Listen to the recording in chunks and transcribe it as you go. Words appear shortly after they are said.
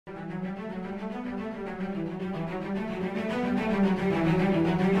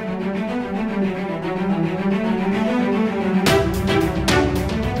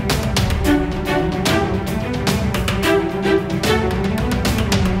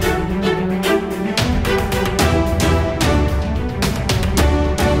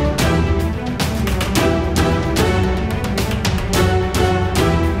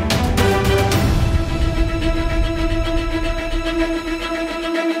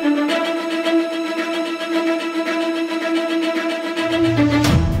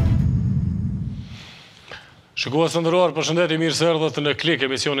Shikues të nderuar, përshëndetje, mirë se erdhët në Klik,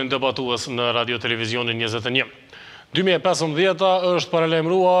 emisionin debatues në Radio Televizionin 21. 2015 është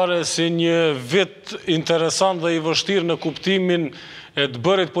paralajmëruar si një vit interesant dhe i vështirë në kuptimin e të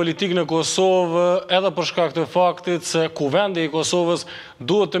bërit politik në Kosovë, edhe për shkak të faktit se kuvendi i Kosovës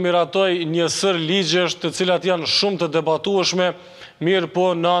duhet të miratoj një sër ligjesh të cilat janë shumë të debatueshme, mirë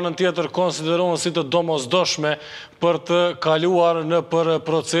po në anën tjetër konsiderohen si të domosdoshme për të kaluar në për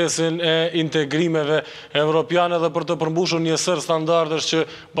procesin e integrimeve evropiane dhe për të përmbushur një sër standardesh që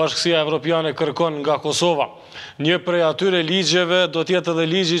Bashkësia Evropiane kërkon nga Kosova. Një prej atyre ligjeve do tjetë edhe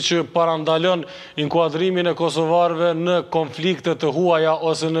ligji që parandalon inkuadrimin e kosovarëve në konflikte të huaja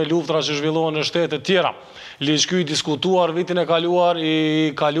ose në luftra që zhvillohen në shtete tjera. Ligj ky i diskutuar vitin e kaluar,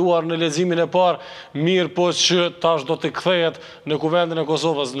 i kaluar në leximin e parë, mirë po që tash do të kthehet në kuvendin e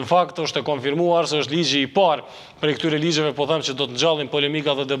Kosovës. Në fakt është e konfirmuar se është ligji i parë prej këtyre ligjeve, po them që do të ngjallin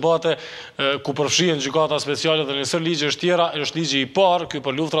polemika dhe debate ku përfshihen gjykata speciale dhe nëse ligjesh tjera, është ligji i parë ky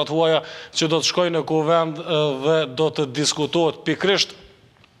për luftrat huaja që do të shkojë në kuvend dhe do të diskutohet pikërisht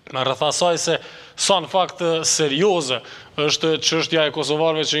me rreth asaj se sa në fakt serioze është çështja e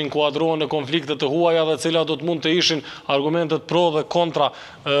kosovarëve që inkuadrohen në konflikte të huaja dhe cilat do të mund të ishin argumentet pro dhe kontra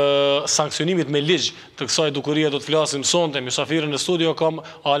sankcionimit me ligj të kësaj dukurie. Do të flasim sonte. Mysafirën në studio kam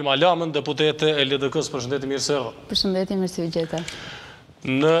Alma Lamën, deputete e LDK-s. Përshëndetje, mirë se erdha. Përshëndetje, mirë se u gjeta.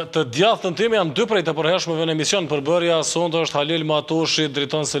 Në të djathtën time janë dy prej të përhershmeve në emision. Përbërja sonte është Halil Matoshi,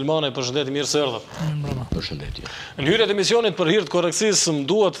 Driton Selmanaj. Përshëndetje, mirë se erdha. Përshëndetje. Në hyrje të emisionit për hir të korrekcisë, më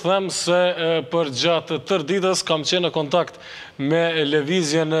duhet të them se për gjatë tërë ditës kam qenë në kontakt me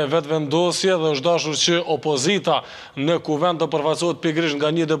lëvizjen e vetëvendosje dhe është dashur që opozita në kuvend të përfaqësohet pikërisht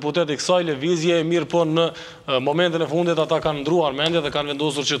nga një deputet i kësaj lëvizje, mirë po në momentin e fundit ata kanë ndruar mendje dhe kanë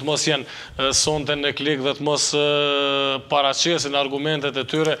vendosur që të mos jenë sonte në Klik dhe të mos paraqesin argumentet e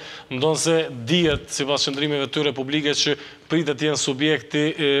tyre, ndonse dihet sipas qëndrimeve të tyre publike që pritet të jenë subjekti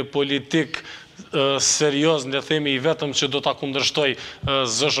politik serioz, ne themi i vetëm që do ta kundërshtoj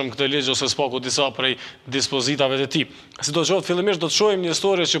zëshëm këtë ligj ose spaku disa prej dispozitave të tij. Sidoqoftë, fillimisht do të shohim një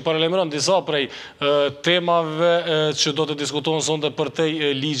histori që paralajmëron disa prej temave që do të diskutohen sonte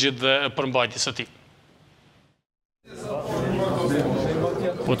përtej ligjit dhe përmbajtjes së tij.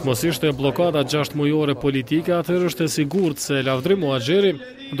 Po të mos ishte blokada 6 mujore politike, atëherë është e sigurt se Lavdrim Muhaxheri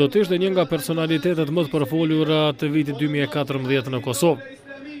do të ishte një nga personalitetet më të përfolura të vitit 2014 në Kosovë.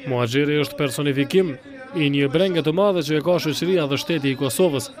 Muhaxheri është personifikim i një brenge të madhe që e ka shoqëria dhe shteti i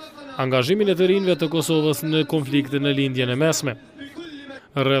Kosovës, angazhimin e të rinjve të Kosovës në konflikte në lindjen e mesme.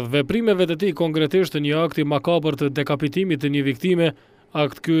 Rreth veprimeve të tij konkretisht një akt i makabër të dekapitimit të një viktime,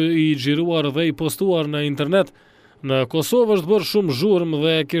 akt ky i xhiruar dhe i postuar në internet, në Kosovë është bërë shumë zhurmë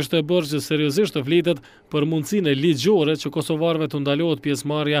dhe kishte bërë që seriozisht të flitet për mundësinë ligjore që kosovarëve të ndalohet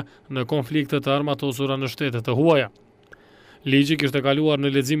pjesëmarrja në konflikte të armatosura në shtete të huaja. Ligji kishte kaluar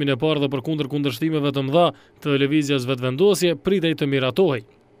në leximin e parë dhe përkundër kundërshtimeve të mëdha të lëvizjes vetëvendosje pritej të miratohej.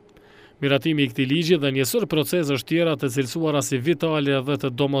 Miratimi i këtij ligji dhe një sër procesësh tjera të cilësuara si vitale dhe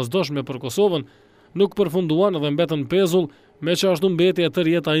të domosdoshme për Kosovën nuk përfunduan dhe mbetën pezull, me që ashtu mbeti e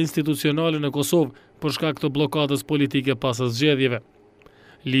tërë jeta institucionale në Kosovë për shkak të blokadës politike pas zgjedhjeve.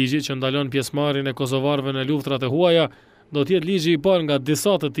 Ligji që ndalon pjesëmarrjen e kosovarëve në luftrat e huaja do të jetë ligji i parë nga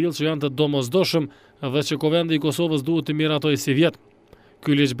disa të tillë që janë të domosdoshëm dhe që kuvendi i Kosovës duhet të miratojë si vjet.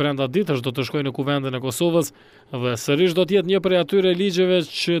 Ky ligj brenda ditësh do të shkojë në kuvendin e Kosovës dhe sërish do të jetë një prej atyre ligjeve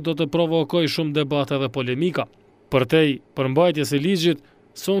që do të provokojë shumë debate dhe polemika. Përtej përmbajtjes së ligjit,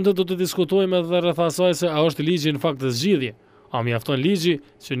 sonte do të diskutojmë edhe rreth asaj se a është ligji në fakt zgjidhje, a mjafton ligji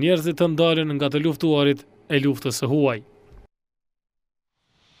që njerëzit të ndalen nga të luftuarit e luftës së huaj.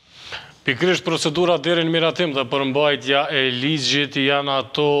 Pikërisht procedura deri në miratim dhe përmbajtja e ligjit janë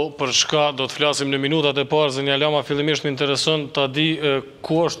ato për çka do të flasim në minutat e parë. Zënia Lama, fillimisht më intereson ta di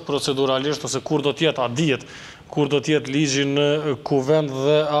ku është proceduralisht ose kur do të jetë, a dihet kur do të jetë ligji në kuvend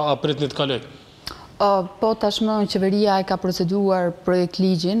dhe a pritni të kalojë? Po tashmë qeveria e ka proceduar projekt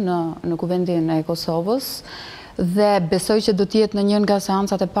ligjin në kuvendin e Kosovës dhe besoj që do të jetë në një nga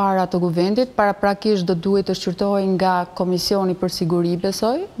seancat e para të kuvendit, paraprakisht do duhet të shqyrtohej nga Komisioni për Siguri,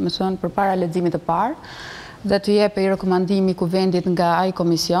 besoj, më thënë përpara leximit të parë, dhe të jepej rekomandimi kuvendit nga ai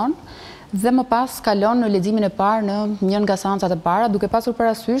komision, dhe më pas kalon në leximin e parë në një nga seancat e para, duke pasur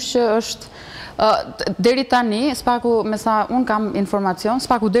parasysh që është deri tani, spaku me sa unë kam informacion,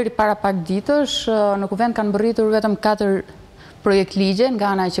 spaku deri para pak ditësh, në kuvend kanë mbërritur vetëm 4 projekt ligje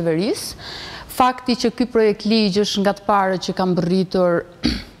nga ana e qeverisë. Fakti që ky projekt ligj është nga të parët që kam mbërritur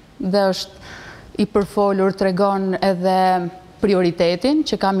dhe është i përfolur tregon edhe prioritetin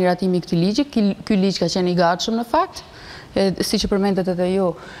që ka miratimi i këtij ligji. Ky ligj ka qenë i gatshëm në fakt. si që përmendet edhe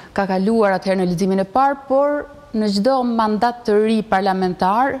ju, ka kaluar atëherë në leximin e parë, por në çdo mandat të ri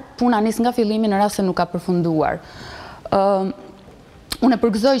parlamentar, puna nis nga fillimi në rast se nuk ka përfunduar. Unë e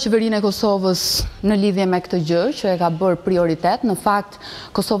përgëzoj qeverinë e Kosovës në lidhje me këtë gjë, që e ka bërë prioritet. Në fakt,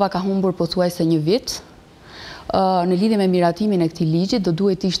 Kosova ka humbur pothuajse 1 vit. Në lidhje me miratimin e këtij ligji, do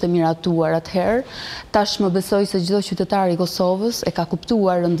duhet ishte miratuar atëherë. Tash më besoj se çdo qytetar i Kosovës e ka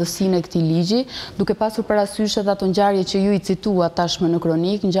kuptuar rëndësinë e këtij ligji, duke pasur parasysh edhe ato ngjarje që ju i cituat tashmë në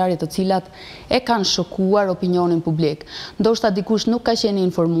kronik, ngjarje të cilat e kanë shokuar opinionin publik. Ndoshta dikush nuk ka qenë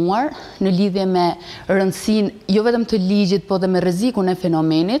informuar në lidhje me rëndësinë jo vetëm të ligjit, po dhe me rrezikun e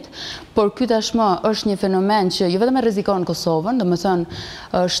fenomenit, por ky tashmë është një fenomen që jo vetëm e rrezikon Kosovën,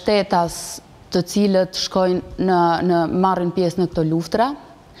 domethënë shtetas të cilët shkojnë në marrin pjesë në këto luftra,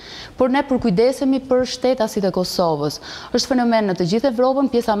 por ne përkujdesemi për shtetasit e Kosovës. Është fenomen në të gjithë Evropën,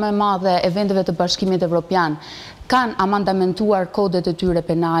 pjesa më e madhe e vendeve të Bashkimit Evropian kanë amandamentuar kodet e tyre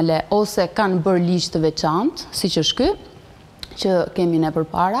penale ose kanë bërë ligj të veçantë, siç është ky, që kemi ne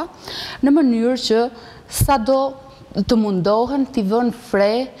përpara, në mënyrë që sado të mundohen t'i vënë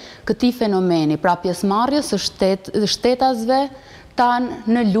fre këtij fenomeni, pra pjesëmarrjes së shtetasve tanë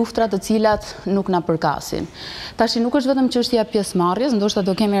në luftra të cilat nuk na përkasin. Tashi nuk është vetëm çështja e pjesëmarrjes, ndoshta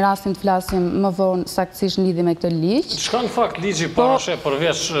do kemi rastin të flasim më vonë saktësisht në lidhje me këtë ligj. Çka në fakt ligji parashë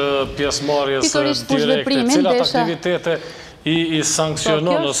përveç pjesëmarrjes direkte, cilat aktivitete i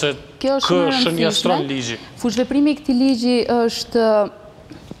sankcionon ose kë shënjestron ligji? Fushveprimi i këtij ligji është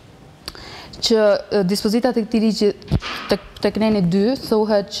që dispozitat e këtij ligji tek neni 2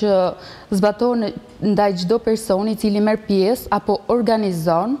 thuhet që zbatohen ndaj çdo personi i cili merr pjesë apo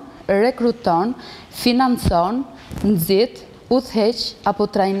organizon, rekruton, financon, nxit, udhëheq apo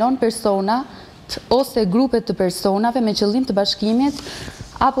trajnon persona ose grupe të personave me qëllim të bashkimit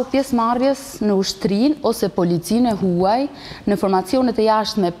apo pjesëmarrjes në ushtrinë ose policinë e huaj, në formacionet e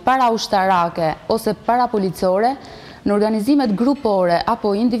jashtme paraushtarake ose parapolicore, në organizimet grupore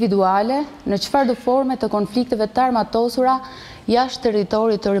apo individuale, në çfarëdo forme të konflikteve të armatosura jashtë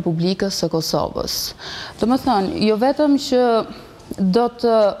territorit të Republikës së Kosovës. Domethënë, jo vetëm që do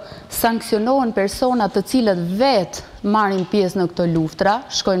të sankcionohen persona të cilët vetë marrin pjesë në këto luftra,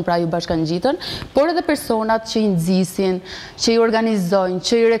 shkojnë pra ju bashkangjitën, por edhe personat që i nxisin, që i organizojnë,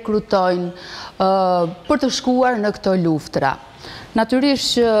 që i rekrutojnë për të shkuar në këto luftra.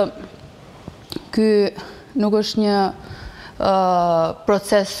 Natyrisht që ky nuk është një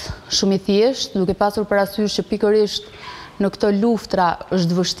proces shumë i thjeshtë, duke pasur parasysh që pikërisht në këto luftra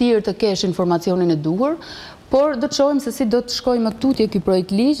është vështirë të kesh informacionin e duhur, por do të shohim se si do të shkojë më tutje ky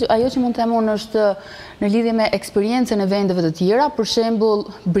projekt ligj. Ajo që mund të them unë është në lidhje me eksperiencën e vendeve të tjera, për shembull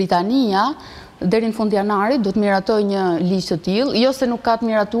Britania deri në fund janarit do të miratojë një ligj të tillë, jo se nuk ka të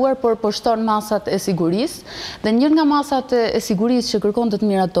miratuar, por po shton masat e sigurisë, dhe një nga masat e sigurisë që kërkon të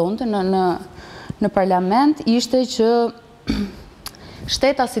miratonte në parlament ishte që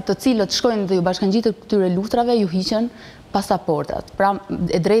shtetasit të cilët shkojnë dhe ju bashkangjitet këtyre luftrave ju hiqen pasaportat, pra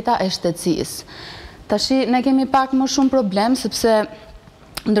e drejta e shtetësisë. Tashi ne kemi pak më shumë problem sepse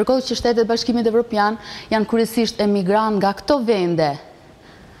ndërkohë që shtetet e Bashkimit Evropian janë kryesisht emigrantë nga këto vende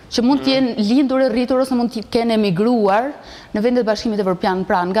që mund të jenë lindur e rritur ose mund të kenë emigruar në vendet e Bashkimit Evropian,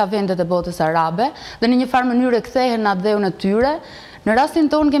 pra nga vendet e botës arabe, dhe në një farë mënyrë kthehen në dheun e tyre. Në rastin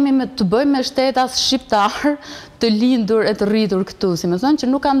tonë kemi të bëjmë me shtetas shqiptar të lindur e të rritur këtu, si me thënë që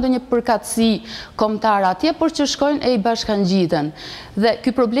nuk kanë ndonjë përkatësi kombëtare atje, por që shkojnë e i bashkangjiten. Dhe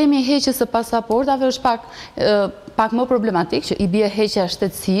ky problemi i heqjes së pasaportave është pak më problematik, që i bie heqja e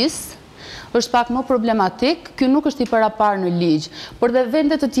shtetësisë, është pak më problematik, ky nuk është i paraparë në ligj, por dhe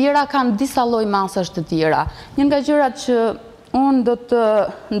vendet të tjera kanë disa lloj masash të tjera. Një nga gjërat që unë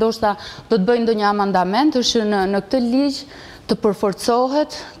ndoshta do të bëj ndonjë amandament është në këtë ligj të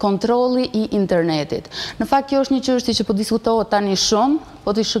përforcohet kontrolli i internetit. Në fakt kjo është një çështje që po diskutohet tani shumë,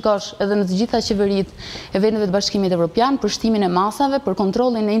 po ti shikosh edhe në të gjitha qeveritë e vendeve të Bashkimit Evropian për shtimin e masave, për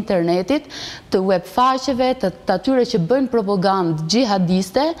kontrollin e internetit, të web faqeve, të atyre që bëjnë propagandë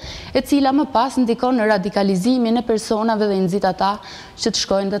xhihadiste, e cila më pas ndikon në radikalizimin e personave dhe i nxit ata që të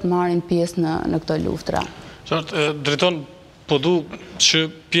shkojnë dhe të marrin pjesë në këto luftra. Driton, po du që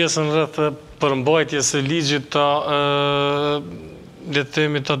pjesën rreth përmbajtjes së ligjit le të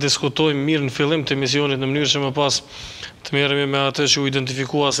themi ta diskutojmë mirë në fillim të emisionit në mënyrë që më pas të merremi me atë që u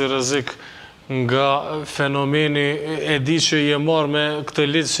identifikua si rrezik nga fenomeni. E di që je marrë me këtë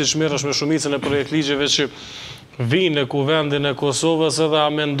ligj siç merresh me shumicën e projekt ligjeve që vinë në kuvendin e Kosovës, edhe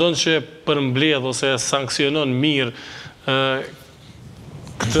a mendon që përmbledh ose sankcionon mirë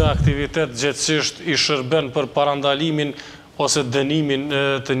këtë aktivitet gjithësisht i shërben për parandalimin ose dënimin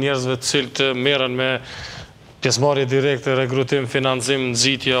të njerëzve të cilët merren me pjesëmarrje direkte, rekrutim, financim,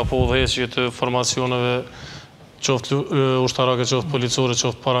 nxitje apo udhëheqje të formacioneve qoftë ushtarake, qoftë policore,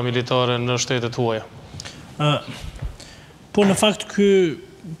 qoftë paramilitare në shtetet huaja? Po në fakt ky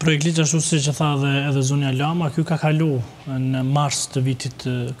projekt ligj ashtu siç e tha edhe zoni Alama, ky ka kalu në mars të vitit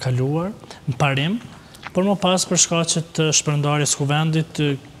kaluar, në parim, por më pas për shkaqe të shpërndarjes kuvendit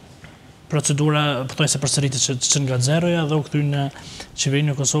procedura pothuajse përsëritet që nga zeroja dhe u kthy në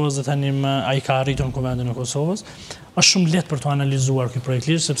qeverinë e Kosovës dhe tani ai ka arritur në kuvendin e Kosovës. Është shumë lehtë për të analizuar ky projekt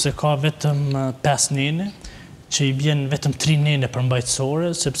ligj sepse ka vetëm 5 nene, që i bjen vetëm 3 nene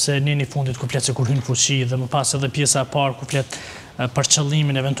përmbajtësore, sepse neni i fundit kuplet se kur hyn fuqi dhe më pas edhe pjesa e parë kuplet për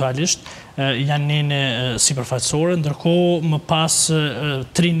qëllimin eventualisht janë nene sipërfaqësore, ndërkohë më pas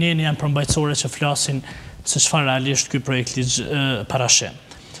 3 nene janë përmbajtësore që flasin se çfarë realisht ky projekt ligj parashën.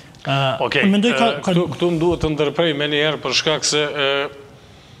 Okej, këtu më duhet të ndërprej me njëherë për shkak se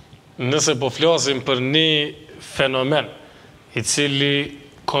nëse po flasim për një fenomen i cili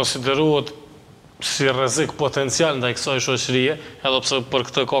konsiderohet si rrezik potencial ndaj kësaj shoqërie, edhe pse për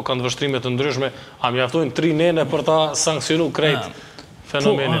këtë ka kanë vështrime të ndryshme, a mjaftojnë 3 nene për ta sankcionu krejt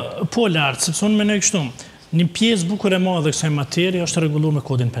fenomenin? Po lart, sepse unë mendoj kështu. Një pjesë bukur e madhe e kësaj materie është rregulluar me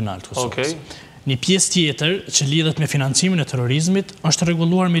kodin penal të Kosovës. Një pjesë tjetër që lidhet me financimin e terrorizmit është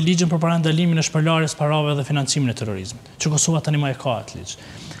rregulluar me ligjin për parandalimin e shpërlarjes parave dhe financimin e terrorizmit, që Kosova tani më e ka atë ligj.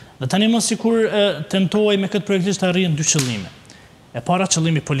 Dhe tani më sikur tentohej me këtë projekt ligj të arrijë 2 qëllime. E para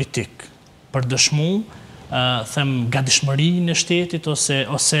qëllimi politik, për dëshmu, them gatishmërinë e shtetit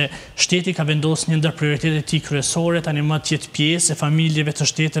ose shteti ka vendosur një ndër prioritetet e tij kryesore tani më të jetë pjesë e familjeve të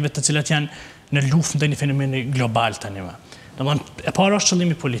shteteve të cilat janë në luftë ndaj një fenomeni global tani më. Domthonë, e para është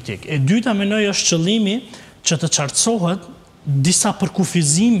qëllimi politik. E dyta mendoj është qëllimi që të qartësohet disa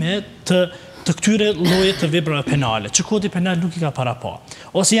përkufizime të këtyre lloje të veprave penale, që kodi penal nuk i ka para pa.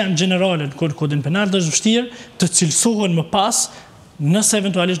 Ose janë generale në kodin penal dhe është vështirë të cilësohen më pas nëse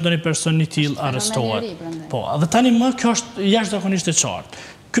eventualisht ndonjë person i tillë arrestohet. Po, dhe tani më kjo është jashtëzakonisht e qartë.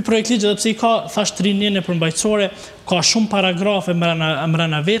 Ky projekt ligj edhe pse i ka thash 3 nene përmbajtësore, ka shumë paragrafe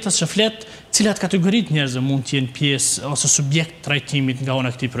mbrana vetës që flet cilat kategoritë njerëzve mund të jenë pjesë ose subjekt trajtimit nga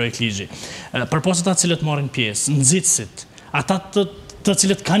ana e këtij projekt ligji. Përposa ata cilët marrin pjesë, nxitësit, ata të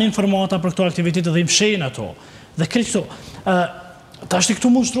cilët kanë informata për këto aktivitete dhe i mshejnë ato. Dhe krejt këto, tash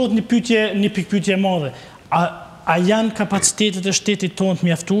këtu mund shtrohet një pikpyetje e madhe. A janë kapacitetet e shtetit tonë të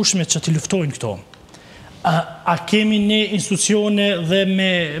mjaftueshme që të luftojnë këto? A kemi ne institucione dhe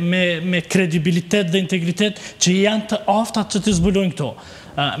me kredibilitet dhe integritet që janë të afta që të zbulojnë këto?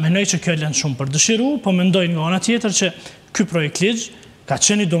 Mendoj që kjo lën shumë për dëshiru, po mendoj nga ana tjetër që ky projekt ligj ka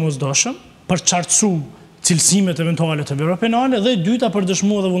qenë i domosdoshëm për qartësu cilësimet eventuale të veprave penale dhe dyta për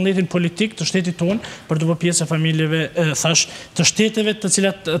dëshmu dhe vullnetin politik të shtetit tonë për të bërë pjesë e familjeve thash të shteteve të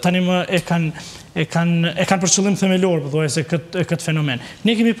cilat tani më e kanë për qëllim themelor pothuajse këtë fenomen.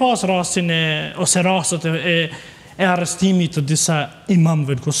 Ne kemi pas rastin ose rastet e arrestimit të disa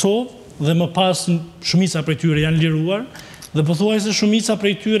imamëve në Kosovë dhe më pas shumica prej tyre janë liruar dhe pothuajse shumica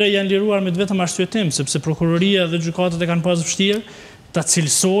prej tyre janë liruar me vetëm arsyetim sepse prokuroria dhe gjykatët e kanë pas vështirë ta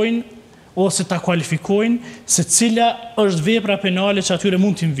cilësojnë ose ta kualifikojnë se cila është vepra penale që atyre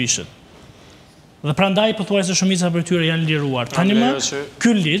mund t'i mvishet. Dhe prandaj pothuajse shumica prej tyre janë liruar. Tani më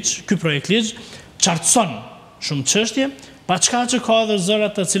ky projekt ligj qartëson shumë çështje, pa çka që ka edhe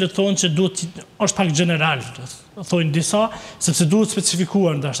zërat të cilët thonë që duhet është pak general, thonë disa, sepse duhet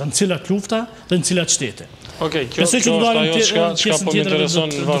specifikuar ndoshta në cilat lufta dhe në cilat shtete. Okej, kjo është ajo çka po më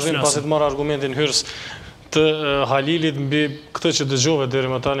intereson në vazhdim pasi të marr argumentin hyrs të Halilit mbi këtë që dëgjove deri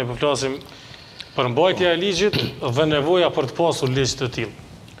më tani, po flasim për mbajtja e ligjit dhe nevoja për të pasur ligj të tillë.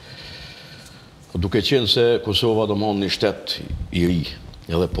 Duke qenë se Kosova do mund një shtet i ri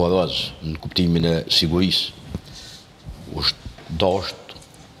edhe porraz në kuptimin e sigurisë, është dashur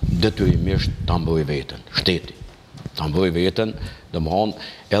detyrimisht ta mbajë veten, shteti. Ta mbajë veten, domthon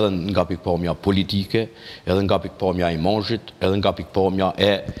edhe nga pikpamja politike, edhe nga pikpamja e imazhit, edhe nga pikpamja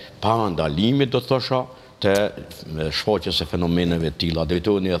e parandalimit, do të thosha, të shfaqjes e fenomeneve të tilla.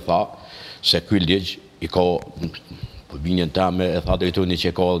 Drejtori e tha se ky ligj i ka përbinjen tame, e tha drejtori që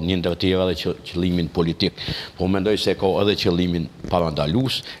ka një ndër tjera edhe qëllimin politik. Po mendoj se ka edhe qëllimin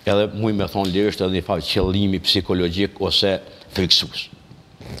parandalues, edhe muj me thonë lirisht edhe një farë qëllimi psikologjik ose friksues.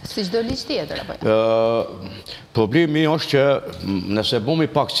 Si çdo ligj tjetër apo? Problemi është që nëse bëmi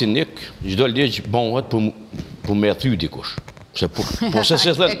pak cinik, çdo ligj bëhet për me thy dikush. Po se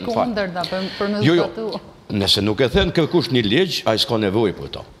se thënë... E kundërta për me zbatu. Nëse nuk e thënë kërkush një ligj, ai s'ka nevojë për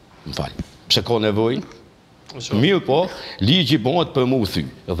ta. Më fal. Pse ka nevojë? Mirë po, ligji bëhet për mu thy.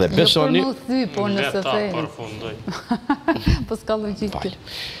 Dhe besoni... Jo për mu thy, po nëse thënë. Po s'ka logjikë.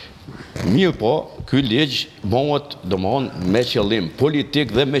 Mirë po, ky ligj bëhet domthonë me qëllim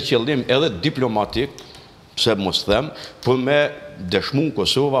politik dhe me qëllim edhe diplomatik, pse mos them, për me dëshmu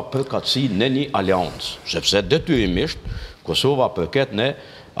Kosova përkatësi në një aleancë, sepse detyrimisht Kosova përket në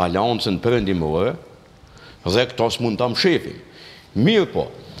aleancën perëndimore dhe këto s'mund ta mshefin. Mirë po,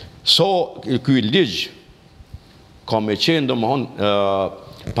 ky ligj ka me qenë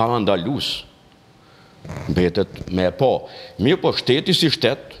domthonë parandalus, mbetet me po. Mirë po, shteti si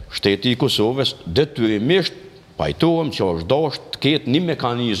shtet, shteti i Kosovës, detyrimisht pajtohem që është dashur të ketë një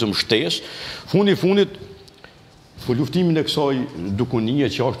mekanizëm shtesë, fundit për luftimin e kësaj dukunie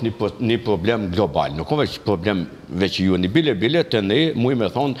që është një problem global. Nuk është veç problem veç ju një bile të ne muj me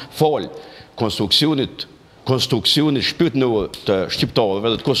thonë fol konstruksionit shpirtëror të shqiptarëve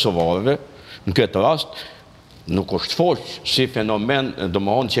dhe të kosovarëve në këtë rast nuk është fol si fenomen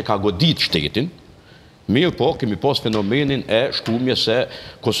domthonë që ka godit shtetin. Mirë po, kemi pas fenomenin e shkumjes e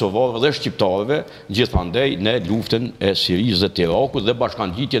kosovarëve dhe shqiptarëve gjithandej në luftën e Sirisë dhe të Irakut dhe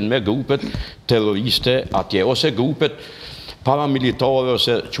bashkangjitjen me grupet terroriste atje, ose grupet paramilitare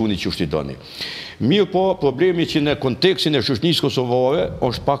ose çuni çushti doni. Mirë po, problemi që në kontekstin e shoqërisë kosovare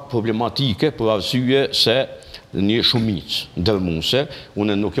është pak problematike për arsye se një shumicë ndërmuese,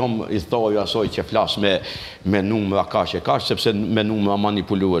 unë nuk jam i thoj asoj që flas me numra kaq e kaq, sepse me numra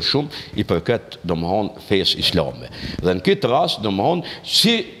manipuluar shumë, i përket domthonë fesë islame. Dhe në këtë rast, domthonë,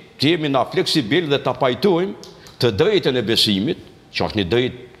 si të jemi na fleksibil dhe ta pajtojmë të drejtën e besimit, që është një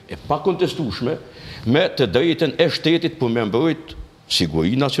drejtë e pakontestueshme, me të drejtën e shtetit për me mbrojt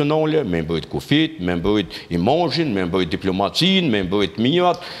siguri nacionale, me mbrojt kufit, me mbrojt imazhin, me mbrojt diplomacinë, me mbrojt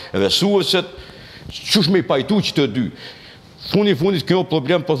mirat, resurset. Qush me i pajtu që të dy? Fundit kjo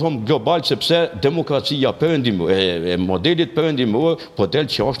problem po thomë global, sepse demokracia e modelit perëndimor po del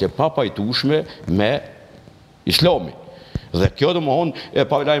që është e papajtueshme me islamin. Dhe kjo domthonë e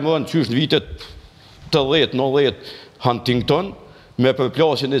paralajmëron qysh në vitet 80-90 Huntington me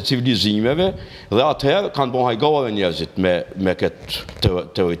përplasjen e civilizimeve dhe atëherë kanë bën hajgare njerëzit me këtë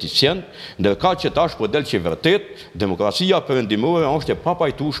teoreticien, ndërka që tash po del që vërtet demokracia perëndimore është e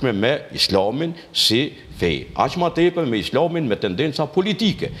papajtueshme me islamin si fe. Aq më tepër me islamin me tendenca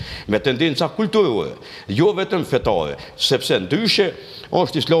politike, me tendenca kulturore, jo vetëm fetare, sepse ndryshe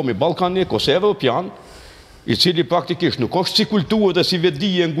është islami ballkanik ose evropian, i cili praktikisht nuk është si kulturë dhe si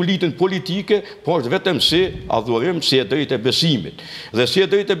vetdije ngulitën politike, po është vetëm si adhurim, si e drejtë e besimit. Dhe si e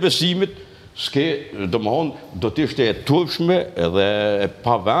drejtë e besimit, domthonë do të ishte e turpshme edhe e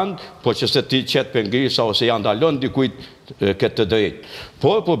pa vend, po që se ti qetë pengresa ose ja ndalon dikujt këtë drejtë.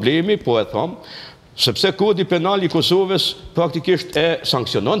 Por problemi, po e them, sepse kodi penal i Kosovës praktikisht e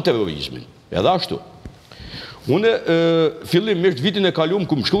sankcionon terrorizmin. Edhe ashtu. Unë fillimisht vitin e kaluar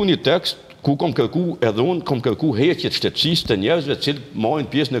ku më shkruaj një tekst ku kom kërku heqjet shtetësisë të njerëzve që marrin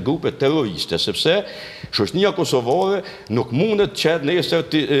pjesë në grupe terroriste, sepse shoqënia kosovare nuk mundet që nesër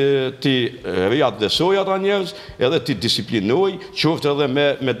të riadresoj ata njerëz edhe të disiplinoj, qoftë edhe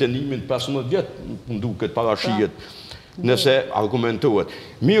me dënimin 15 vjet, më duket parashihet, nëse argumentohet.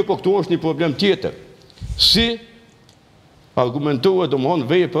 Mirë, po këtu është një problem tjetër. Si argumentohet domthonë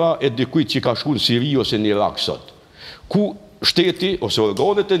vepra e dikujt që ka shkuar në Siri ose në Irak sot, ku shteti ose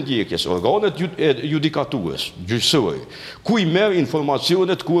organet e ndjekjes, organet e judikaturës, gjyqësore, ku i merr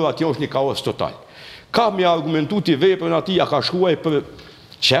informacionet kur atje është një kaos total. Ka me argumentu ti veprën atij, a ka shkuar për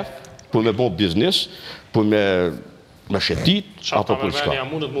qef, për me bo biznes, për me shetit, apo për çka? Armenia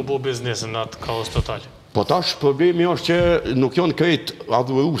mundet mu bo biznes në atë kaos total. Po tash problemi është që nuk janë krejt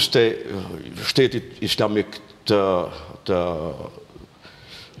adhurues të shtetit islamik të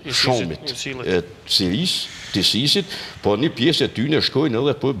shumit e Sirisë, të ISIS-it, po një pjesë e tyre shkojnë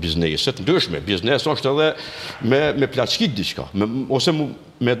edhe për bizneset ndryshme. Biznes është edhe me plaçkit diçka, ose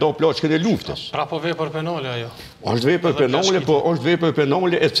me do plaçkën e luftës. Pra po vepër penale ajo. Është vepër penale, po është vepër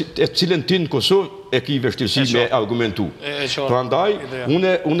penale e cilën ti në Kosovë e ki vështirësi me argumentu. Prandaj,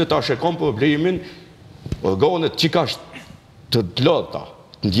 unë ta shikoj problemin organet që ka të lodhta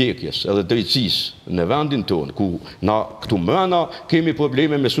ndjekjes edhe drejtësisë në vendin tonë, ku na këtu mbrana kemi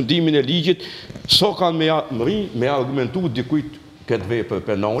probleme me sundimin e ligjit, so kanë me argumentu dikujt këtë vepër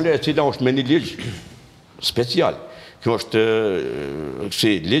penale, e cila është me një ligj special. Kjo është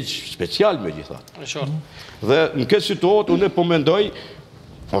si ligj special me gjithatë. Dhe në këtë situatë unë po mendoj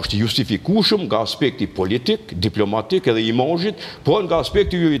është justifikueshëm nga aspekti politik, diplomatik edhe imazhit, por nga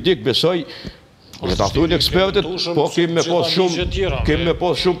aspekti juridik besoj dhe ta thunë ekspertet, po kemi me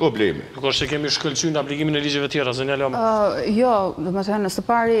pas shumë probleme. Nuk është që kemi shkëlqyer në aplikimin e ligjeve tjera, zënia Lama. Jo, domethënë, së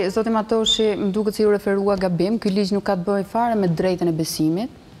pari, zoti Matoshi, më duket se ju referua gabim, ky ligj nuk ka të bëjë fare me drejtën e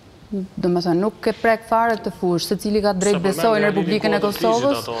besimit. Do më thënë, nuk e prek fare këtë fushë, se cili ka drejt besoj në Republikën e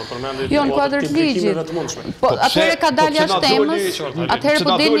Kosovës. Jo, në kuadrë të ligjit. Po, atëherë ka dalë jashtë temës, atëherë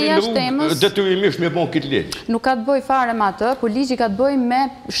po dilni jashtë temës. Detyrimisht me bon këtë ligj. Nuk ka të bëj fare me atë, por ligji ka të bëj me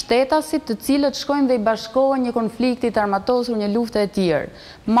shtetasit të cilët shkojnë dhe i bashkohen një konfliktit armatosur, një lufte e tjerë.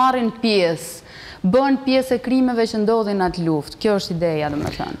 Marrin pjesë, bën pjesë e krimeve që ndodhin atë luftë. Kjo është ideja,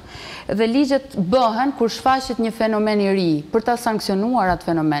 domethënë. Dhe ligjet bëhen kur shfaqet një fenomen i ri, për ta sankcionuar atë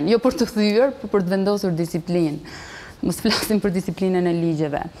fenomen, jo për të thyer, por për të vendosur disiplinë. Mos flasim për disiplinën e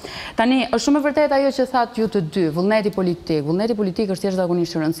ligjeve. Tani, është shumë e vërtetë ajo që thatë ju të dy, vullneti politik. Vullneti politik është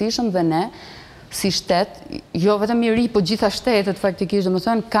jashtëzakonisht i rëndësishëm dhe ne, si shtet, jo vetëm i ri, po gjitha shtetet faktikisht,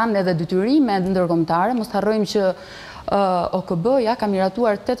 domethënë kanë edhe detyrime ndërkombëtare. Mos harrojmë që OKB-ja ka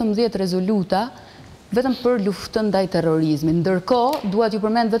miratuar 18 rezoluta vetëm për luftën ndaj terrorizmit. Ndërkohë, dua t'ju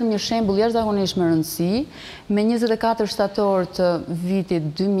përmend vetëm një shembull jashtëzakonisht me rëndësi, me 24 shtator të vitit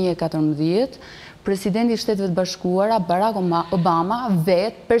 2014, presidenti i Shteteve të Bashkuara, Barack Obama,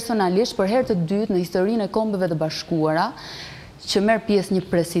 vetë personalisht për herë të dytë në historinë e Kombeve të Bashkuara, që merr pjesë një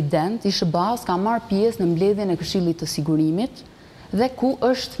president i SBA-s, ka marrë pjesë në mbledhjen e Këshillit të Sigurimit dhe ku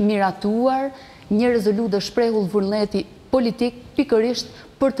është miratuar një rezolutë shprehull vullneti politik pikërisht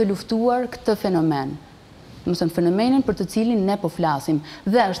për të luftuar këtë fenomen. Domethënë fenomenin për të cilin ne po flasim.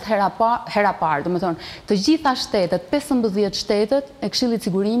 Dhe është hera parë, domethënë të gjitha shtetet, 15 shtetet e Këshillit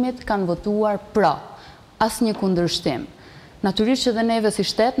Sigurimit kanë votuar pra. Asnjë kundërshtim. Natyrisht që dhe neve si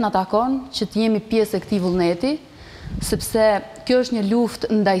shtet na takon që të jemi pjesë e këtij vullneti, sepse kjo është një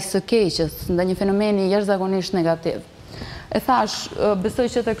luftë ndaj së keqes, ndaj një fenomeni jashtëzakonisht negativ. E thash, besoj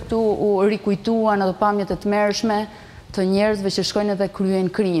që të këtu u rikujtuan ato pamjet e tmerrshme të njerëzve që shkojnë edhe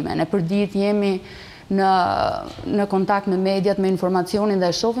kryejnë krime. Ne përdit jemi në kontakt me mediat, me informacionin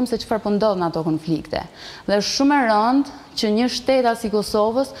dhe e shohim se çfarë po ndodh në ato konflikte. Dhe është shumë e rëndë që një shtet si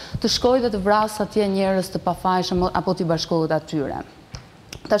Kosovës të shkojë dhe të vrasë atje njerëz të pafajshëm apo t'i bashkohet atyre.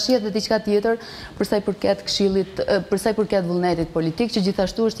 Tash edhe diçka tjetër për sa i përket këshillit, për sa i përket vullnetit politik, që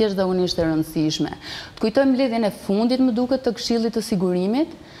gjithashtu është jashtëzakonisht e rëndësishme. Të kujtojmë mbledhjen e fundit, më duket, të Këshillit të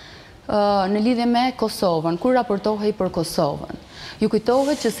Sigurimit në lidhje me Kosovën, kur raportohej për Kosovën. Ju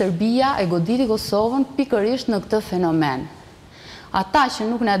kujtohet që Serbia e goditi Kosovën pikërisht në këtë fenomen. Ata që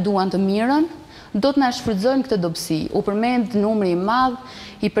nuk na duan të mirën, do të na shfrytëzojnë këtë dobësi. U përmend numri i madh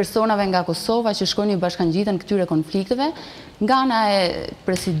i personave nga Kosova që shkojnë i bashkangjiten këtyre konflikteve, nga ana e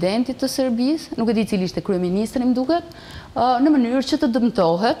presidentit të Serbisë, nuk e di cili ishte kryeministri më duket, në mënyrë që të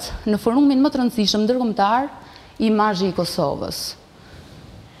dëmtohet në forumin më të rëndësishëm ndërkombëtar imazhi i Kosovës.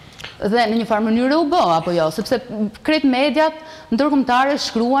 Dhe në një farë mënyrë u bë, apo jo, sepse krejt mediat ndërkombëtare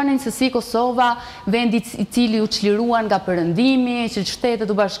shkruanin se si Kosova, vendi i cili u çliruan nga perëndimi, që Shtetet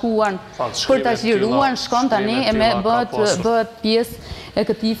u Bashkuan për ta çliruan, shkon tani e bëhet pjesë e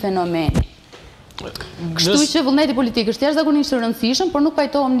këtij fenomeni. Kështu që vullneti politik është jashtëzakonisht i rëndësishëm, por nuk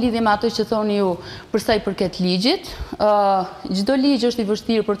pajtohem në lidhje me ato që thoni ju për sa i përket ligjit. Çdo ligj është i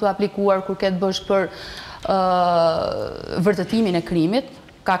vështirë për të aplikuar kur ke të bësh për vërtetimin e krimit.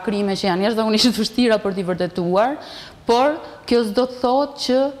 Ka krime që janë jashtëzakonisht të vështira për t'i vërtetuar, por kjo s'do të thotë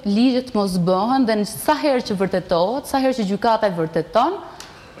që ligjet mos bëhen dhe sa herë që vërtetohet, sa herë që gjykata e vërteton,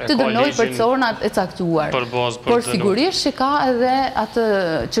 të dënojë personat e caktuar. Por sigurisht që ka edhe atë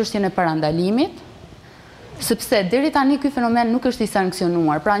çështjen e parandalimit, sepse deri tani ky fenomen nuk është i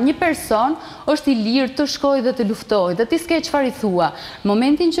sankcionuar. Pra një person është i lirë të shkojë dhe të luftojë, dhe ti s'ke çfarë i thua. Në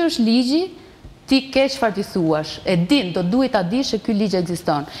momentin që është ligji, ti ke çfarë ti thuash, e din, do duhet ta dish se ky ligj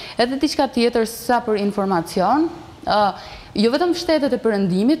ekziston. Edhe diçka tjetër sa për informacion, jo vetëm shtetet e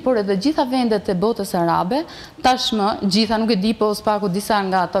perëndimit, por edhe gjitha vendet e botës arabe, tashmë, gjitha nuk e di, po spaku disa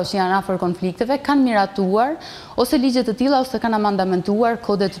nga ato që janë afër konflikteve, kanë miratuar ose ligje të tilla ose kanë amandamentuar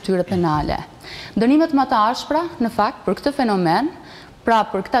kodet e tyre penale. Dënimet më të ashpra, në fakt, për këtë fenomen, pra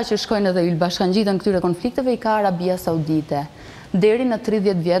për këta që shkojnë edhe i bashkangjiten këtyre konflikteve, i ka Arabia Saudite, deri në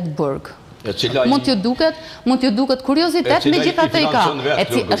 30 vjet burg. Mund t'ju duket kuriozitet, megjithatë i ka.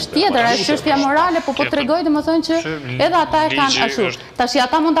 Është tjetër, është çështja morale, po tregoj domethënë që edhe ata e kanë ashtu. Tash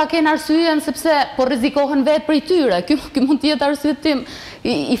ata mund ta kenë arsyeën sepse po rrezikohen vetë për tyre. Ky mund të jetë arsye tim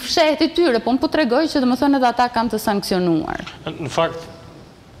i fshehtë i tyre, po tregoj që domethënë edhe ata kanë të sankcionuar. Në fakt,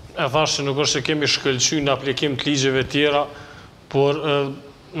 e thash që nuk është se kemi shkëlqyer në aplikim të ligjeve tjera, por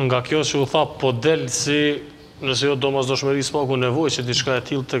nga kjo që u tha po del si nëse jo domosdoshmëri s'paku nevojë që diçka e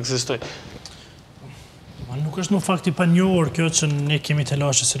tillë të ekzistojë. Nuk është më fakt i panjohur kjo që ne kemi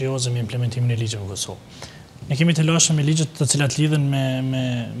telashe serioze me implementimin e ligjeve në Kosovë. Ne kemi telashe me ligjet të cilat lidhen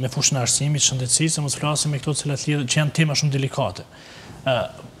me fushën e arsimit, shëndetësisë, mos flasim me këto të cilat lidhen që janë tema shumë delikate.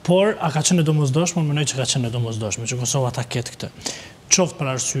 Por a ka qenë e domosdoshme? Mendoj që ka qenë e domosdoshme që Kosova ta ketë këtë. qoftë për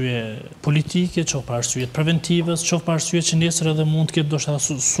arsye politike, qoftë për arsye preventivës, qoftë për arsye që nesër edhe mund të ketë ndoshta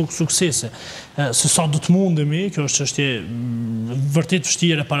suksese. Se sa do të mundemi, kjo është çështje vërtet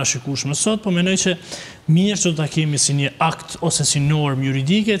vështirë e parashikueshme sot, po mendoj që mirë që do ta kemi si një akt ose si normë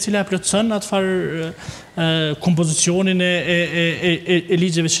juridike e cila plotson atë farë kompozicionin e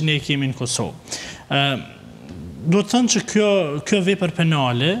ligjeve që ne kemi në Kosovë. Do të thënë që kjo vepër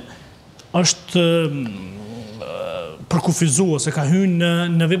penale është përkufizuar ose ka hyrë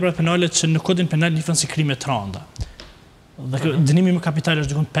në veprat penale që në kodin penal njihen si krime të rënda. Dhe dënimi me kapital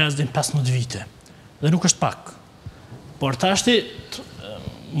është diku 5 deri në 15 vite. Dhe nuk është pak. Por tashti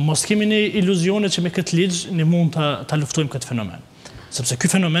mos kemi ne iluzione që me këtë ligj ne mund ta luftojmë këtë fenomen. Sepse ky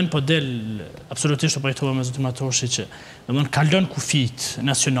fenomen po del absolutisht po pajtohem me zotin Matoshi që domthon kalon kufijt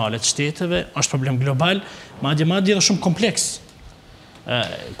nacionale të shteteve, është problem global, madje edhe shumë kompleks.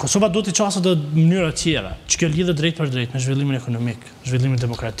 Kosova do t'i qasë në mënyra tjera, që kjo lidhet drejt për drejt me zhvillimin ekonomik, zhvillimin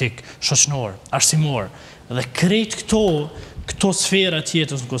demokratik, shoqëror, arsimor, dhe krejt këto sfera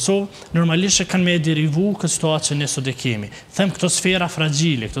tjetës në Kosovë, normalisht që kanë me derivu këtë situatë që ne sot e kemi. Them këto sfera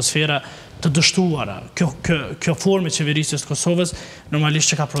fragile, këto sfera të dështuara, kjo forme qeverisjes të Kosovës,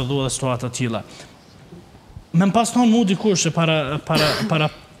 normalisht që ka prodhuar dhe situata tilla. Me më pas tonë mu dikush që para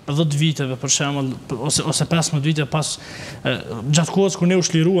 10 viteve, për shembull, ose 15 vite pas gjatë kohës kur ne u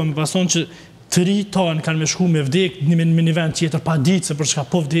shliruam, me pas tonë që 3 tanë kanë me shku me vdek në një vend tjetër pa ditë se për çka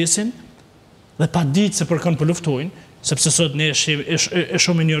po vdesin dhe pa ditë se për kënd po luftojnë, sepse sot ne e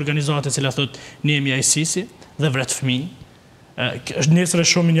shohim një organizatë e cila thotë ne jemi ISIS-i dhe vret fëmijë. Nesër e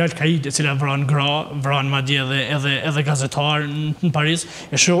shohim një Al-Qaida e cila vran gra, vran madje edhe gazetar në Paris,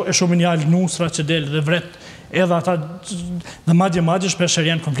 e shohim një Al-Nusra që del dhe vret edhe ata dhe madje shpesh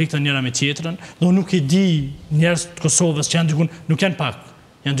janë konflikte njëra me tjetrën, dhe unë nuk e di njerëz të Kosovës që janë dikun, nuk janë pak,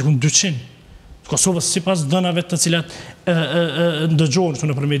 janë dikun 200. Kosovës sipas dhënave të cilat ndëgjohen këtu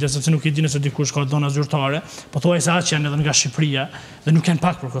nëpër media, sepse nuk e di nëse dikush ka dhëna zyrtare, po thuaj se aq janë edhe nga Shqipëria dhe nuk janë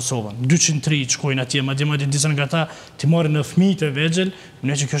pak për Kosovën. 203 shkojnë atje, madje disa nga ata ti marrin në fëmijët e vegjël,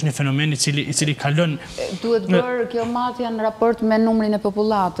 në që kjo është një fenomen i cili kalon. Duhet bërë kjo matja në raport me numrin e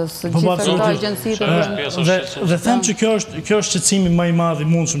popullatës, gjithë këto agjencitë. Dhe them që kjo është shqetësimi më i madh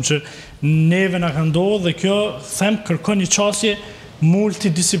i mundshëm që neve na ka ndodhur, dhe kjo them kërkon një qasje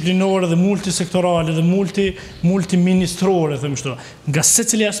multidisciplinore dhe multisektorale dhe multiministrore, them kështu, nga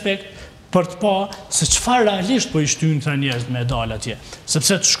secili aspekt për të pa se çfarë realisht po i shtyn këta njerëz me dalë atje.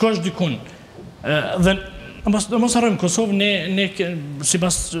 Sepse të shkosh dikun dhe mos harrojmë Kosovë, ne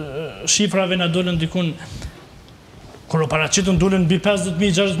sipas shifrave na dolën dikun kur u paraqitën dolën mbi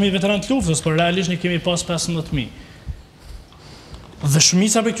 50.000-60.000 veteranë të luftës, por realisht ne kemi pas 15.000. Dhe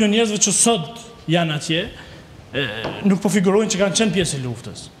shumica për këto njerëzve që sot janë atje nuk po figurojnë që kanë qenë pjesë e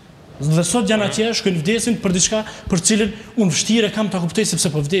luftës. Dhe sot janë atje, shkojnë vdesin për diçka për cilën unë vështirë kam ta kuptoj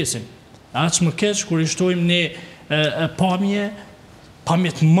sepse po vdesin. Aq më keq kur i shtojmë ne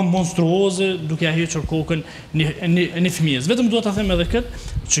pamjet më monstruoze duke ia hequr kokën në fëmijës. Vetëm dua ta them edhe këtë,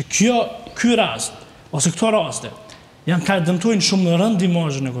 që ky rast ose këto raste janë ka dëmtojnë shumë në rënd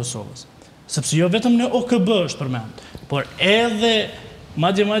imazhin e Kosovës. Sepse jo vetëm në OKB është përmend, por edhe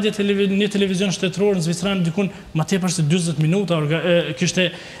madje një televizion shtetëror në Zvicran dikun ma tepër se 40 minuta kishte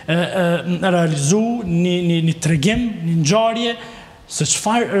realizuar një tregim, një ngjarje se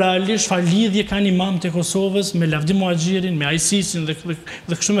çfarë realisht çfarë lidhje kanë imamët e Kosovës me Lavdim Muhaxhirin, me ISIS-in dhe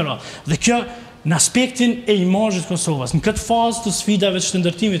kështu me radhë. Dhe kjo në aspektin e imazhit të Kosovës, në këtë fazë të sfidave të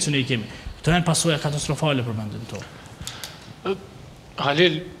shndërtimit që ne kemi. Këto janë pasoja katastrofale për vendin tonë.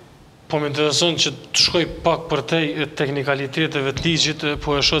 Halil, po më intereson që të shkoj pak për te teknikaliteteve të ligjit,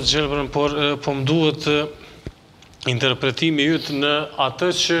 po e shoh gjelbërën, por po më duhet interpretimi yt në atë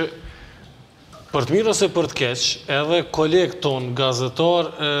që për të mirë ose për të keq, edhe kolegët tonë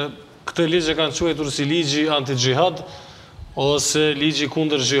gazetar këtë ligj e kanë quajtur si ligji anti-xhihad ose ligji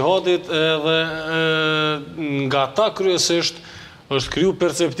kundër xhihadit, edhe nga ta kryesisht është kriju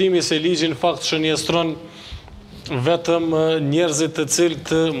perceptimi se ligji në fakt shënjestron vetëm njerëzit të cilët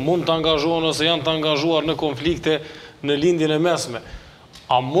mund të angazhohen ose janë të angazhuar në konflikte në lindjen e mesme.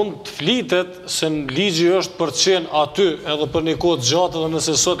 A mund të flitet se ligji është për të qenë aty edhe për një kohë të gjatë, dhe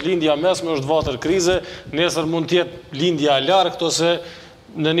nëse sot lindja mesme është vatër krize, nesër mund të jetë lindja e largët, ose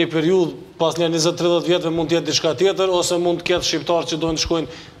në një periudhë pas një 20-30 vjetëve mund të jetë diçka tjetër, ose mund të ketë shqiptarë që dojnë të shkojnë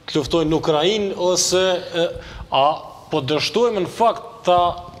të luftojnë në Ukrainë, ose po dështojmë në fakt ta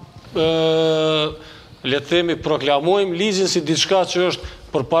le të themi proklamojmë ligjin si diçka që është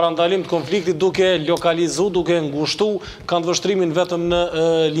për parandalim të konfliktit, duke lokalizu, duke ngushtu këndvështrimin vetëm në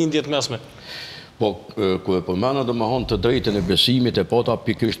lindjet mesme. Po, kur e përmena domethënë të drejtën e besimit, e pota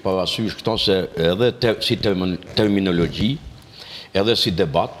pikërisht parasysh këto se edhe si terminologji, edhe si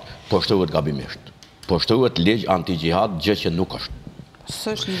debat, po shtohet gabimisht. Po shtohet ligj anti-gjihad, gjë që nuk është.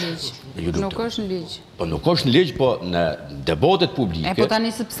 S'është në ligj. Nuk është në ligj. Po nuk është në ligj, po në debatet publike. Po tani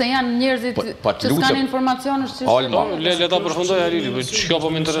sepse janë njerëzit që s'kanë informacion është që... Alma, le ta përfundoj Halili, po çka po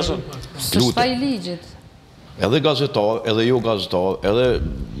më intereson. S'është pa i ligjit. Edhe gazetar, edhe jo gazetar, edhe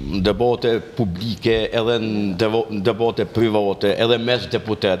në debate publike, edhe në debate private, edhe mes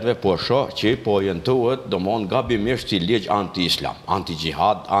deputetve, po shoh që po orientohet domon gabimisht si ligj anti-islam,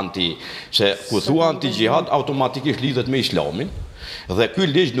 anti-gjihad, se ku thua anti-gjihad automatikisht lidhet me islamin, dhe ky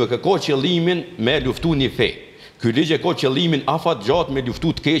ligj nuk e ka qëllimin me luftu një fe. Ky ligj e ka qëllimin afatgjatë me luftu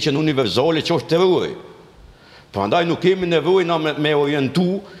të keqen universale që është terrori. Prandaj nuk kemi nevojë na me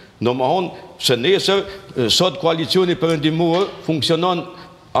orientu. Domthon se nesër sot koalicioni perëndimor funksionon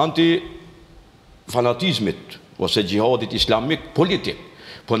anti-fanatizmit ose gjihadit islamik politik.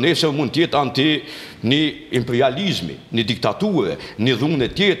 Po nesër mund të jetë anti një imperializmi, një diktaturë, një dhunë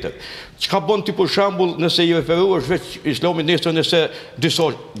tjetër. Çka bën ti për shembull nëse i referohesh veç islamit nesër nëse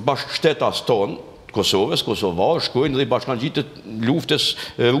disa bashkështetas tonë Kosovës, kosovarë shkojnë dhe i bashkangjitet luftës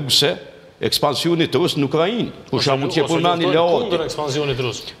ruse, ekspansionit rus në Ukrainë. Për shembull që përmendni Leoti. Kundër ekspansionit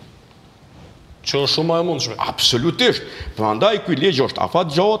rus. Që është shumë e mundshme. Absolutisht. Prandaj ky ligj është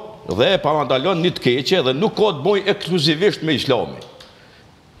afatgjatë dhe parandalon një të keqe dhe nuk ka të bëjë ekskluzivisht me islamin.